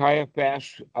convinced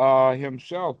Caiaphas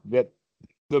himself that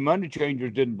the money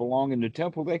changers didn't belong in the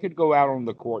temple. They could go out on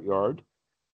the courtyard.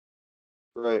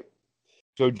 right.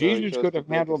 So No, he Jesus chose could to have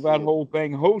break a handled that scene. whole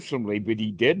thing wholesomely, but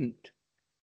he didn't.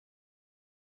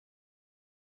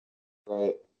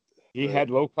 Right, He right. had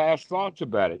low class thoughts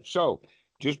about it. So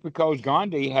just because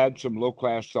Gandhi had some low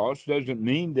class thoughts doesn't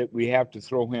mean that we have to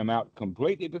throw him out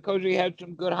completely, because he had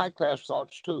some good high class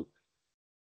thoughts too.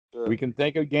 Sure. We can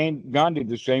think of Gandhi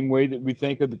the same way that we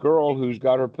think of the girl who's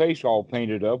got her face all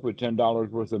painted up with $10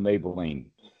 worth of Maybelline,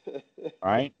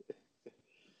 right?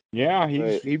 Yeah,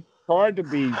 Right. he's hard to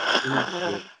be.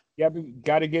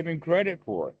 Got to give him credit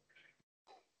for it.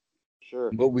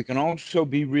 Sure. But we can also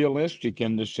be realistic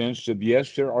in the sense of,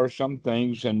 yes, there are some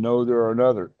things, and no, there are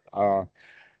another.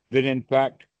 That in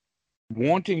fact,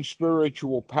 wanting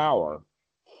spiritual power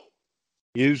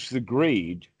is the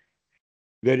greed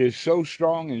that is so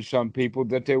strong in some people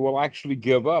that they will actually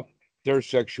give up their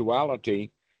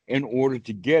sexuality in order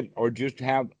to get or just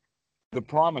have the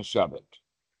promise of it.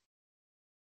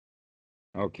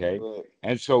 Okay. Right.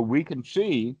 And so we can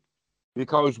see,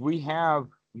 because we have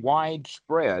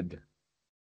widespread,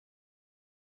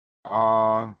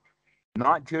 uh,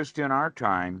 not just in our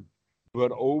time,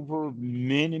 but over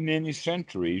many, many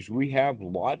centuries, we have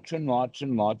lots and lots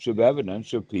and lots of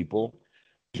evidence of people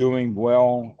doing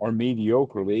well or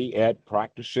mediocrely at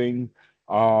practicing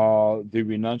the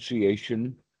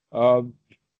renunciation of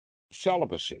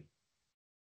celibacy,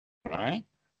 right?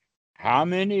 How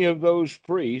many of those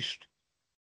priests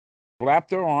flap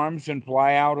their arms and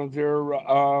fly out of their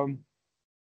uh,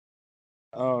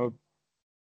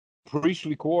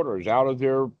 priestly quarters, out of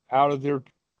their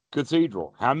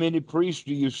cathedral? How many priests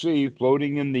do you see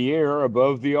floating in the air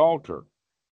above the altar?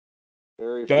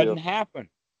 Very Doesn't few. happen.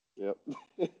 Yep.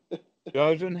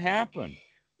 Doesn't happen.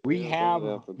 We Yeah, it doesn't have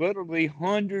happen. literally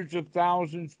hundreds of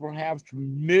thousands, perhaps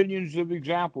millions of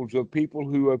examples of people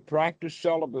who have practiced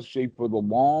celibacy for the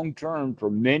long term for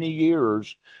many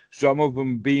years, some of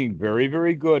them being very,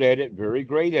 very good at it, very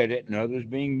great at it, and others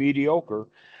being mediocre,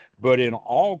 but in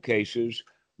all cases,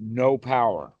 no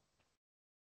power.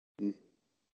 Mm.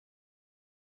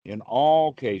 In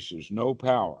all cases, no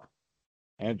power.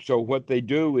 And so what they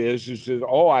do is that,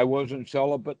 oh, I wasn't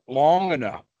celibate long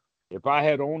enough. If I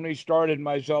had only started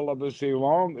my celibacy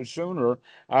long sooner,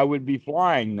 I would be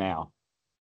flying now.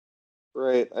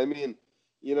 Right. I mean,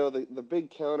 the big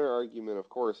counter argument, of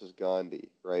course, is Gandhi,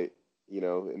 right?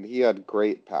 And he had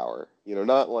great power.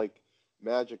 Not like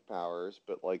magic powers,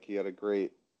 but like he had a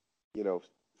great, you know,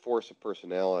 force of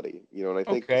personality. And I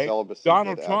think Okay. celibacy did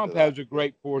Donald add to Trump that. has a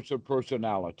great force of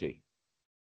personality.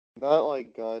 Not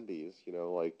like Gandhi's,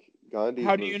 like Gandhi's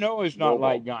How do you was know it's not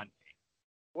like noble. Gandhi?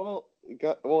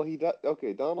 He does.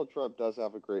 Okay, Donald Trump does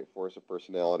have a great force of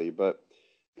personality, but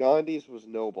Gandhi's was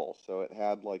noble, so it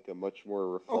had like a much more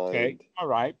Okay. refined, All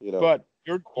right. you know, But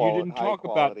you didn't high talk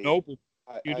about quality, noble.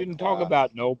 You high didn't talk class.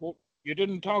 about noble. You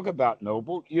didn't talk about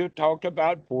noble. You talked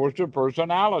about force of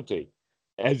personality,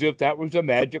 as if that was a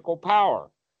magical power.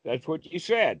 That's what you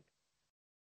said.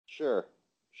 Sure,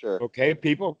 sure. Okay,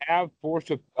 people have force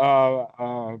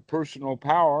of personal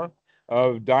power,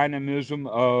 of dynamism,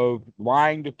 of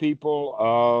lying to people,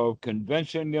 of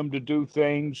convincing them to do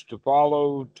things, to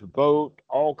follow, to vote,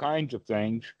 all kinds of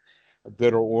things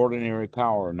that are ordinary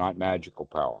power, not magical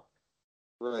power.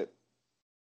 Right,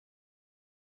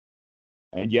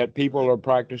 And yet people right. are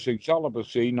practicing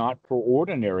celibacy not for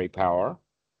ordinary power.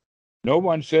 No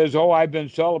one says, oh, I've been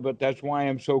celibate, that's why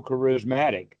I'm so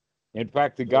charismatic. In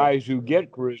fact, the Sure. guys who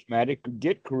get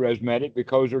charismatic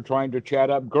because they're trying to chat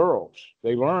up girls.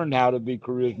 They learn how to be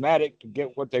charismatic to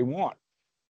get what they want.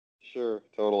 Sure.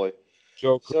 Totally.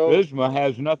 So So, charisma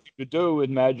has nothing to do with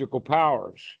magical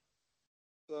powers.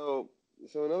 so,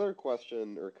 so another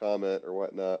question or comment or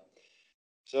whatnot.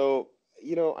 So,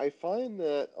 I find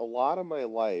that a lot of my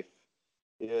life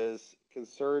is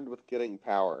concerned with getting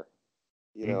power.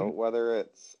 Hmm. Whether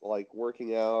it's like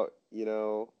working out,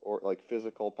 or like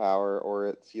physical power, or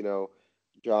it's,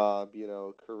 job,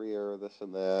 career, this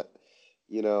and that,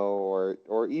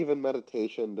 or even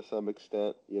meditation to some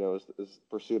extent, is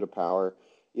pursuit of power,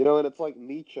 and it's like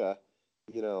Nietzsche,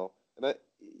 and I,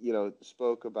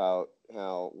 spoke about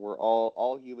how we're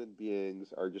all human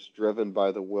beings are just driven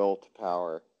by the will to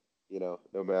power,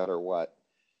 no matter what.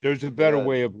 There's a better And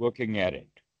way of looking at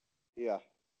it. yeah,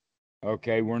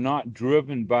 Okay, we're not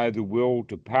driven by the will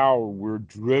to power. We're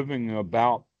driven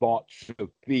about thoughts of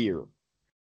fear.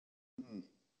 mm,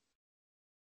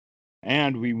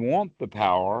 And we want the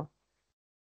power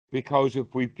because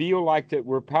if we feel like that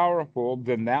we're powerful,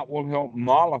 then that will help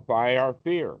mollify our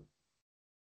fear.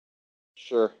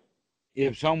 sure,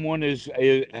 If someone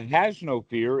has no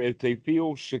fear, if they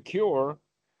feel secure,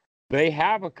 they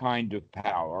have a kind of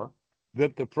power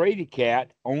that the fraidy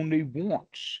cat only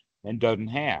wants and doesn't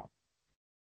have.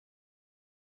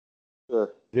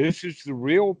 sure, This is the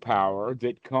real power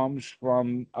that comes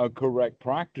from a correct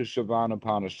practice of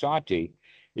anapanasati,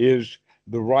 is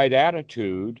the right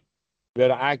attitude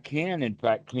that I can, in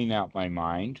fact, clean out my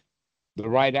mind. The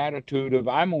right attitude of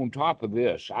I'm on top of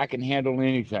this. I can handle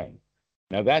anything.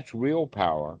 Now that's real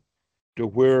power to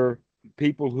where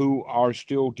people who are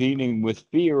still dealing with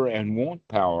fear and want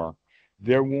power,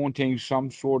 they're wanting some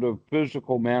sort of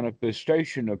physical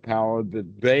manifestation of power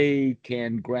that they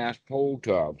can grasp hold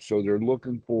of. So they're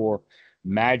looking for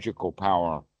magical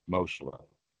power mostly.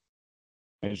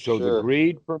 And so the sure.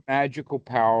 greed for magical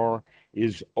power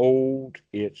is old,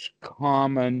 it's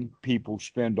common. People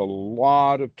spend a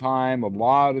lot of time, a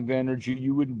lot of energy.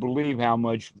 You wouldn't believe how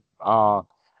much,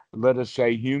 let us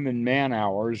say, human man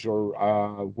hours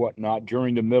or whatnot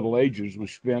during the Middle Ages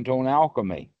was spent on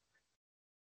alchemy.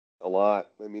 A lot.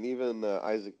 I mean, even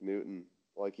Isaac Newton,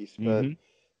 like he spent Hmm.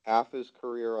 half his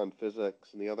career on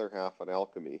physics and the other half on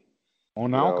alchemy.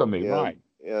 On You know, alchemy, and right.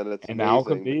 and it's And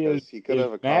amazing alchemy because he could is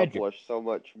have magic. accomplished so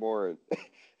much more if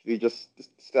he just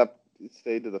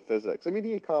stayed to the physics. I mean,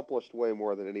 he accomplished way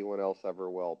more than anyone else ever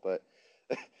will, but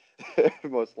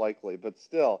most likely. But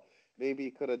still, maybe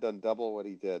he could have done double what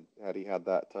he did had he had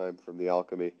that time from the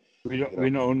alchemy. We don't You we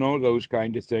know. don't know those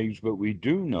kind of things, but we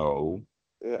do know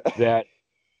Yeah. that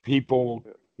people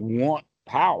want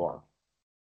power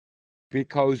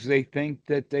because they think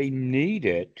that they need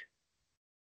it.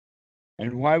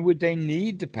 And why would they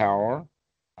need the power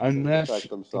To unless protect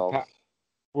themselves.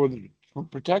 for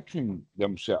protecting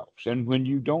themselves? And when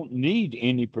you don't need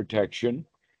any protection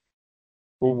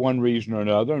for one reason or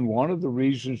another, and one of the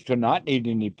reasons to not need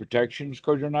any protection is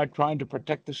because you're not trying to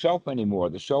protect the self anymore.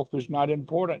 The self is not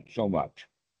important so much.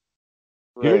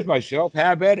 Here's Right. myself,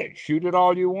 have at it, shoot it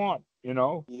all you want,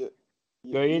 You,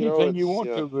 say anything you it's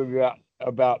want yeah. to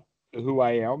about who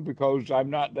I am because I'm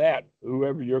not that.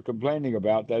 Whoever you're complaining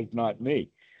about, that's not me.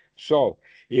 So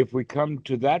if we come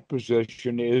to that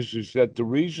position is that the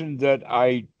reason that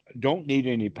I don't need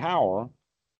any power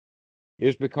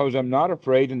is because I'm not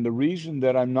afraid, and the reason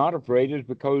that I'm not afraid is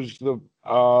because the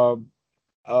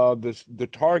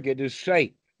target is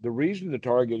safe. The reason the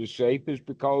target is safe is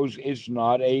because it's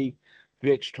not a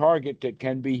fixed target that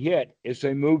can be hit. It's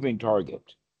a moving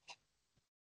target.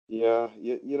 Yeah,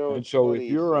 And it's so if funny.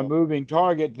 you're a So, moving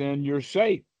target, then you're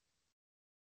safe.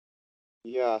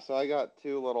 yeah, so I got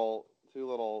two little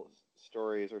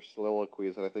stories or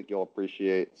soliloquies that I think you'll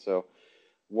appreciate. So,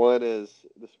 one is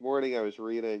this morning I was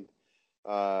reading.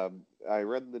 I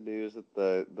read in the news that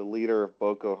the leader of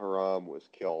Boko Haram was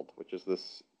killed, which is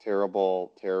this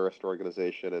terrible terrorist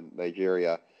organization in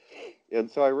Nigeria. And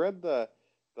so I read the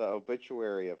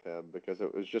obituary of him because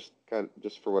it was just kind of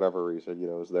just for whatever reason, it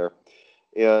was there.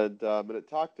 And it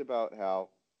talked about how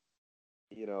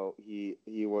he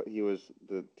was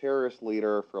the terrorist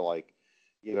leader for like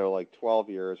 12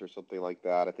 years or something like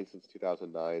that. I think since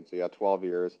 2009. So yeah, 12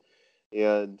 years.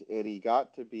 And he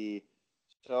got to be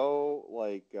so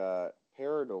like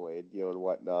paranoid, and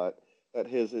whatnot, that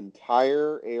his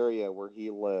entire area where he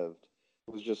lived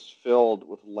was just filled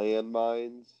with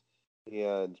landmines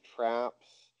and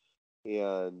traps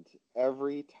and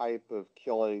every type of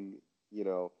killing,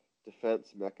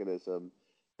 defense mechanism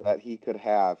that he could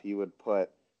have, he would put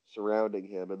surrounding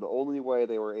him. And the only way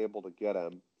they were able to get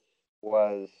him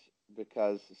was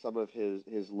because some of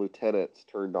his lieutenants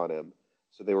turned on him,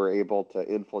 so they were able to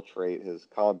infiltrate his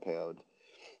compound.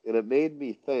 And it made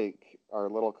me think, our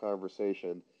little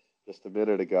conversation just a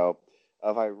minute ago,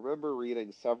 of I remember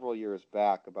reading several years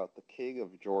back about the King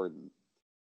of Jordan.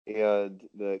 And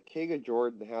the King of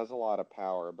Jordan has a lot of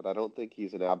power, but I don't think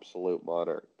he's an absolute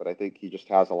monarch, but I think he just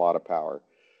has a lot of power.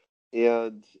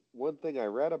 And one thing I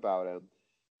read about him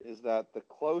is that the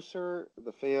closer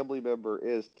the family member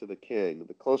is to the king,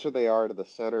 the closer they are to the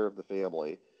center of the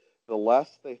family, the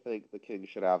less they think the king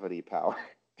should have any power.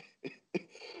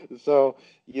 So,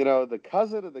 the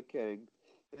cousin of the king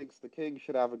thinks the king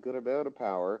should have a good amount of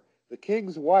power. The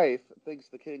king's wife thinks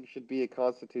the king should be a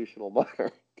constitutional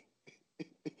monarch.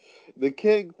 The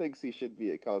king thinks he should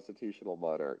be a constitutional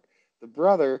monarch. The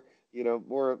brother,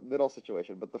 more middle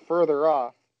situation, but the further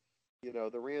off,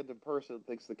 the random person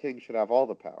thinks the king should have all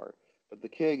the power, but the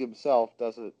king himself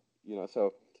doesn't,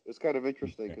 so it's kind of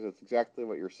interesting Okay. because it's exactly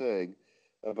what you're saying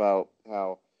about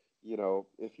how,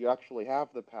 if you actually have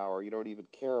the power, you don't even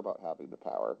care about having the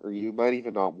power, or you might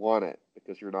even not want it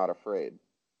because you're not afraid,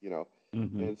 you know.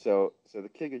 Mm-hmm. And so the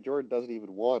king of Jordan doesn't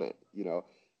even want it,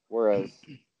 whereas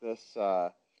this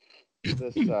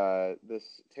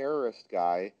this terrorist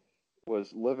guy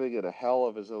was living in a hell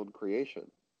of his own creation,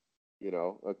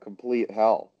 a complete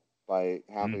hell by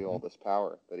having all Mm-hmm. this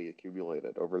power that he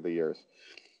accumulated over the years.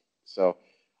 So,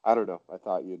 I don't know. I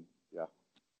thought you'd, yeah.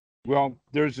 Well,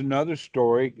 there's another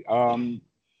story called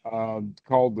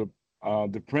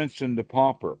the Prince and the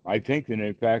Pauper. I think that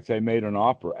in fact they made an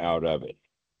opera out of it.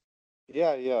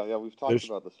 Yeah, yeah, yeah. We've talked This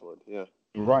about this one. Yeah,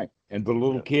 right, and the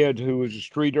little yeah. kid who was a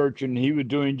street urchin, he was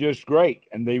doing just great,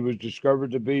 and he was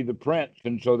discovered to be the prince,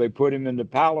 and so they put him in the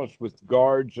palace with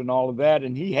guards and all of that,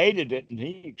 and he hated it, and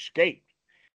he escaped.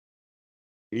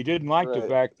 He didn't like the Right,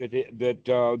 fact that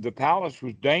the palace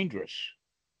was dangerous.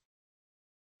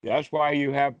 That's why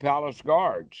you have palace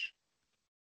guards.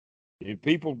 If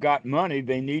people got money,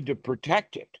 they need to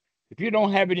protect it. If you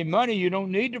don't have any money, you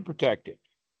don't need to protect it.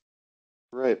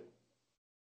 right,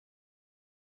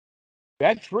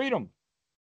 That's freedom.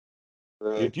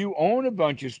 right, If you own a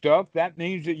bunch of stuff, that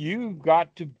means that you've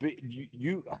got to be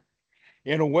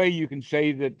in a way you can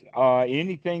say that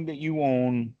anything that you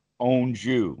own owns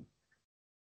you.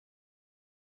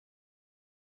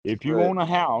 If you right, own a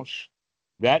house,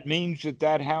 that means that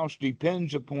that house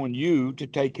depends upon you to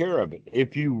take care of it.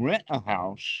 If you rent a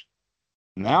house,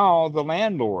 now the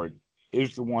landlord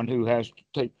is the one who has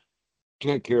to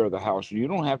take care of the house. You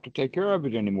don't have to take care of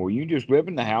it anymore. You just live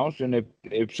in the house, and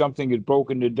if something is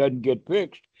broken that doesn't get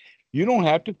fixed, you don't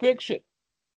have to fix it.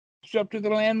 It's up to the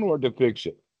landlord to fix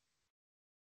it.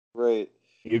 right.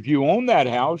 If you own that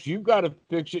house, you've got to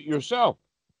fix it yourself.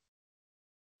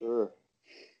 Sure.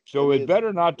 I So it's mean,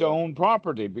 better not to yeah. own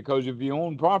property, because if you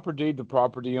own property, the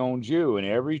property owns you. And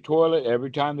every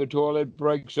time the toilet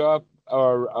breaks up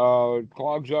or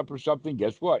clogs up or something,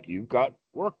 guess what? You've got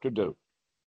work to do.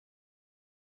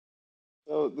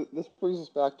 So this brings us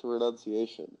back to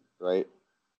renunciation, right?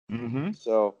 Mm-hmm.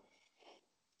 So,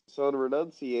 so in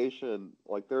renunciation,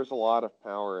 like there's a lot of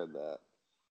power in that,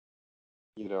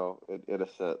 in a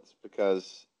sense,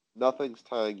 because nothing's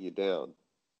tying you down.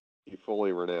 You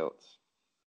fully renounce,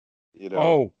 you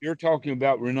know. Oh, you're talking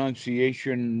about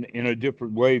renunciation in a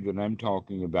different way than I'm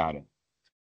talking about it.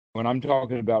 When I'm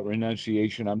talking about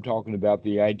renunciation, I'm talking about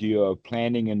the idea of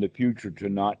planning in the future to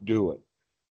not do it.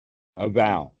 A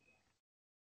vow,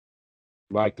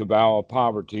 like the vow of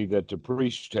poverty that the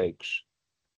priest takes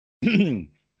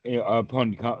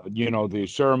upon, the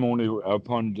ceremony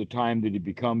upon the time that he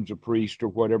becomes a priest or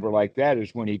whatever like that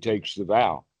is when he takes the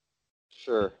vow.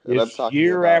 Sure. And I'm It's talking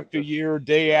year about after just, year,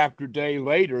 day yeah, after day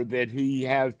later that he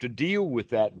has to deal with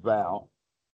that vow.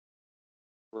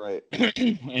 right,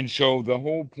 And so the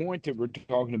whole point that we're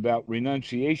talking about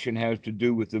renunciation has to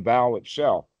do with the vow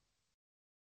itself,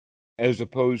 as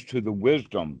opposed to the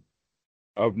wisdom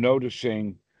of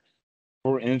noticing,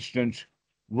 for instance,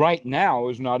 right now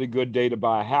is not a good day to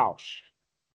buy a house.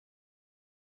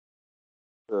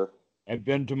 sure, And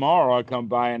then tomorrow I come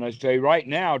by and I say, right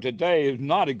now, today is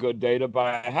not a good day to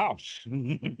buy a house.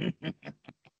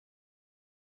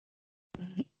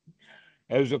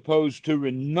 As opposed to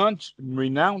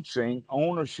renouncing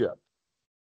ownership.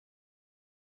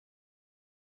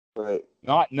 right.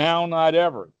 Not now, not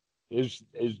ever.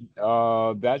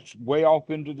 That's way off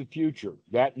into the future.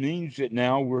 That means that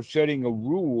now we're setting a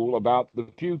rule about the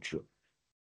future.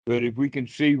 But if we can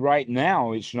see right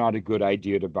now it's not a good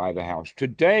idea to buy the house,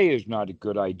 today is not a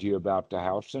good idea about the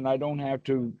house, then I don't have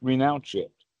to renounce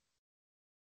it.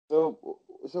 So,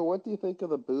 so what do you think of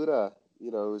the Buddha,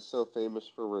 who's so famous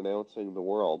for renouncing the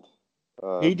world?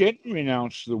 He Um, didn't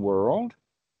renounce the world.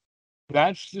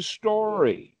 That's the yeah,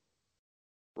 story.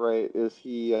 right. Is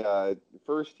he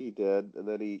first he did, and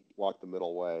then he walked the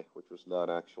middle way, which was not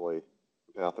actually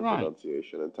the path of Right,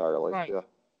 renunciation entirely. right, Yeah,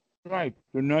 right.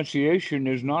 Renunciation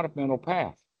is not a middle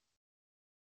path.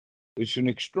 It's an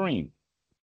extreme.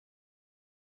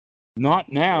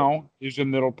 Not yeah, now is a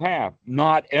middle path.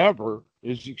 Not ever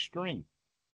is extreme.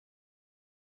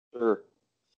 sure.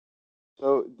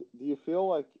 So, do you feel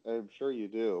like I'm sure you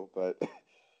do, but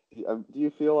do you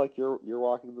feel like you're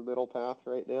walking the middle path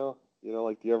right now? You know,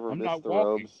 like do you ever I'm miss not the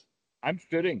walking. robes? I'm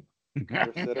sitting.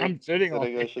 You're sitting, I'm sitting on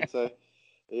sitting, I it. should say.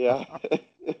 Yeah.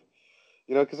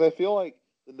 You know, because I feel like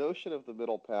the notion of the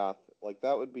middle path, like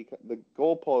that would be the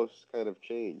goalposts kind of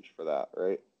change for that,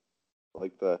 right?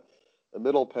 Like the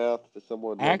middle path to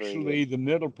someone living in, Actually, the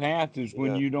middle path is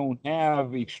when yeah, you don't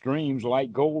have extremes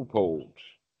like gold poles.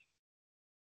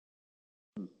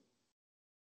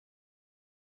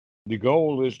 The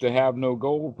goal is to have no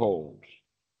gold poles.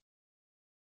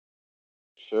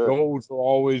 sure, Goals are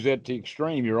always at the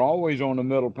extreme. You're always on the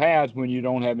middle path when you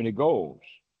don't have any goals,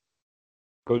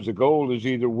 because the goal is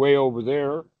either way over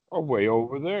there or way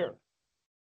over there.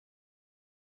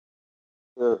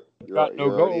 sure. You got no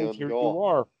You're already goals, on here you goal.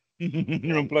 are.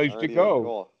 Yeah, No place to already on go.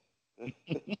 goal.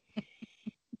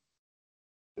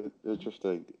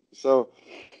 Interesting. So,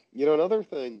 you know, another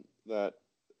thing that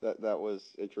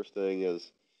was interesting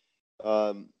is,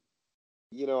 um,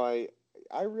 you know, I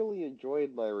really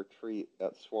enjoyed my retreat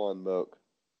at Swan Moak,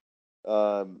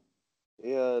 um,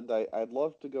 and I'd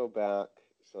love to go back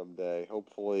someday.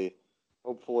 Hopefully,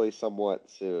 somewhat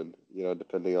soon. You know,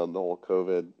 depending on the whole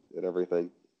COVID and everything.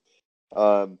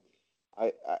 Um,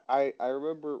 I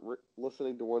remember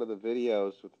listening to one of the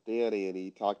videos with Danny, and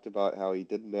he talked about how he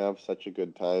didn't have such a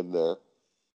good time there.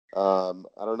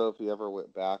 I don't know if he ever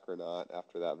went back or not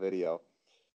after that video.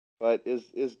 But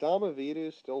is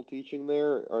Damavidu still teaching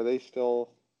there? Are they still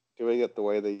doing it the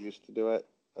way they used to do it?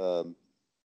 Um,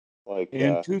 like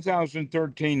In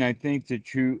 2013, I think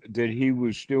that he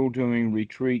was still doing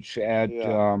retreats at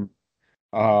yeah.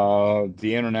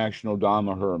 the International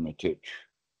Dharma Hermitage.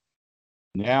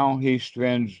 Now he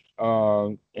spends,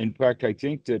 in fact, I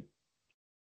think that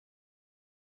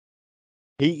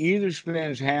he either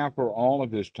spends half or all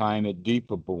of his time at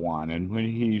Deepa Bhawan, and when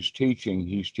he's teaching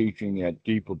at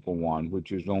Deepa Bhawan,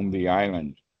 which is on the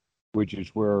island, which is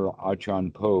where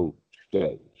Achan Po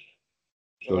stays.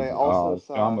 And So I also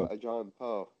saw Dhamma, a John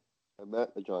Poe. I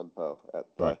met a John Poe at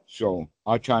the right. So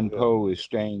Achan yeah. Po is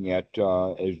staying at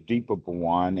as Deepa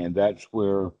Bhawan, and that's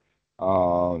where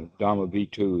Dhamma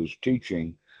V2 is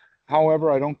teaching.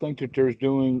 However, I don't think that they're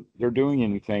doing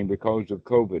anything because of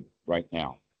COVID right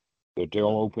now. That they'll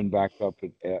Uh, open back up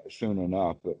soon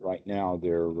enough, but right now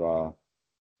they're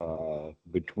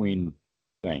between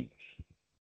things.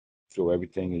 So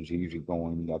everything is easy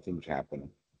going, nothing's happening.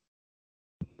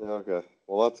 okay.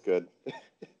 Well, that's good.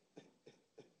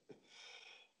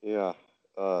 Yeah.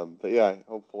 But yeah,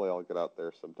 hopefully I'll get out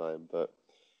there sometime. But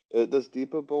does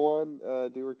Deepa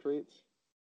Bhawan do retreats?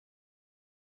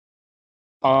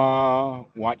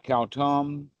 Wat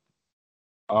Kautum,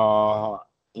 uh,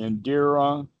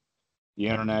 Indira, the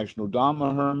International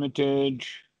Dhamma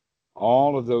Hermitage,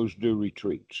 all of those do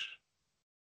retreats.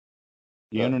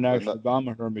 The But not. International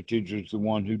Dhamma Hermitage is the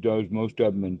one who does most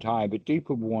of them in Thai, but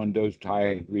Deepa One does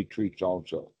Thai retreats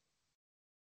also.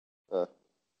 Uh,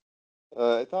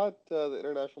 I thought the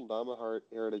International Dhamma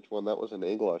Heritage one that was in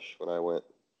English when I went.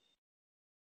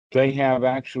 They have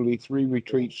actually three Yeah.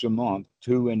 retreats a month,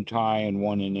 two in Thai and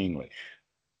one in English.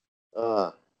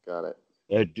 Ah, got it.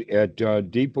 At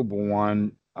Deepa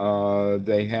One,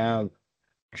 they have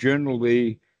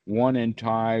generally one in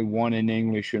Thai, one in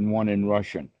English, and one in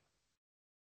Russian.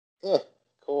 Huh,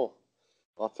 cool.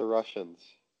 Lots of Russians.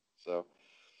 So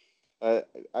I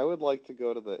I would like to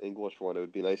go to the English one. It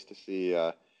would be nice to see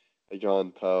a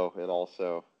John Poe and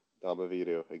also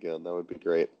Damavidu again. That would be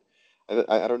great.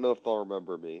 I don't know if they'll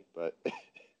remember me, but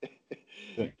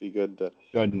be good to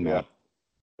Doesn't yeah matter.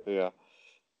 yeah.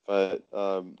 But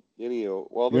anyhow,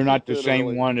 well, You're this has not the been a same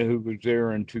really one who was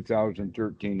there in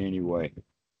 2013 anyway.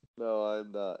 no,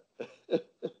 I'm not.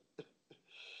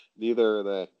 Neither are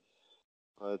they.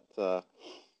 But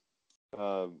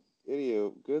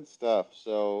anywho, good stuff.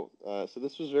 So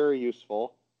this was very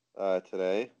useful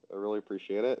today. I really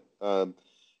appreciate it.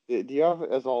 Do you have,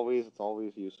 as always, it's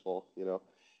always useful, you know.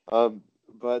 Um,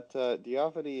 but do you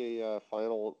have any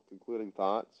final concluding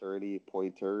thoughts or any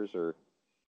pointers or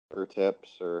tips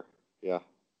or yeah?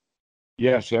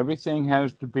 Yes, everything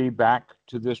has to be back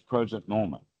to this present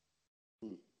moment.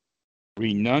 Hmm.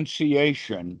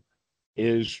 Renunciation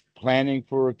is planning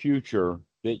for a future.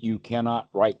 that you cannot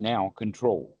right now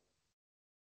control.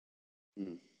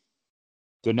 Mm.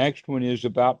 The next one is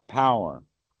about power.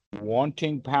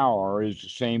 Wanting power is the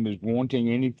same as wanting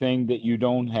anything that you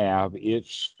don't have.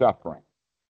 It's suffering.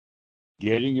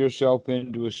 Getting yourself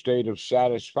into a state of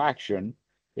satisfaction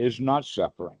is not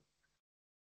suffering.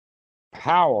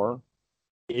 Power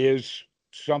is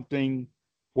something,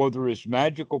 whether it's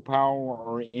magical power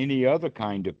or any other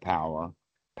kind of power,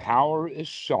 power is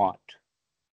sought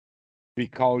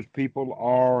because people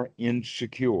are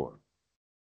insecure.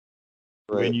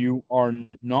 When Right. you are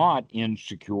not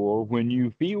insecure, when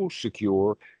you feel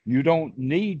secure, you don't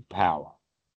need power,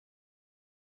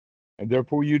 and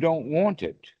therefore you don't want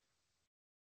it.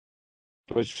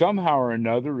 But somehow or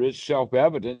another, it's self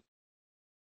evident.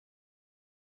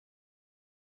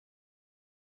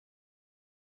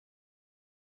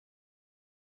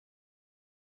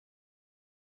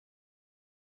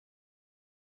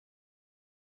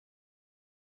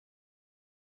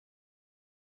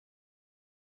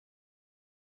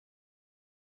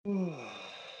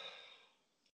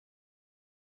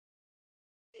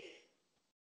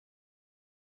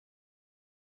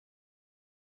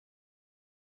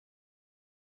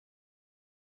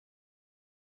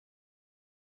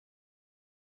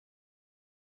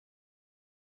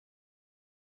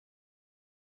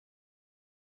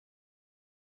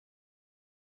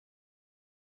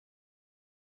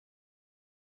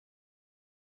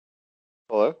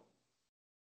 Hello?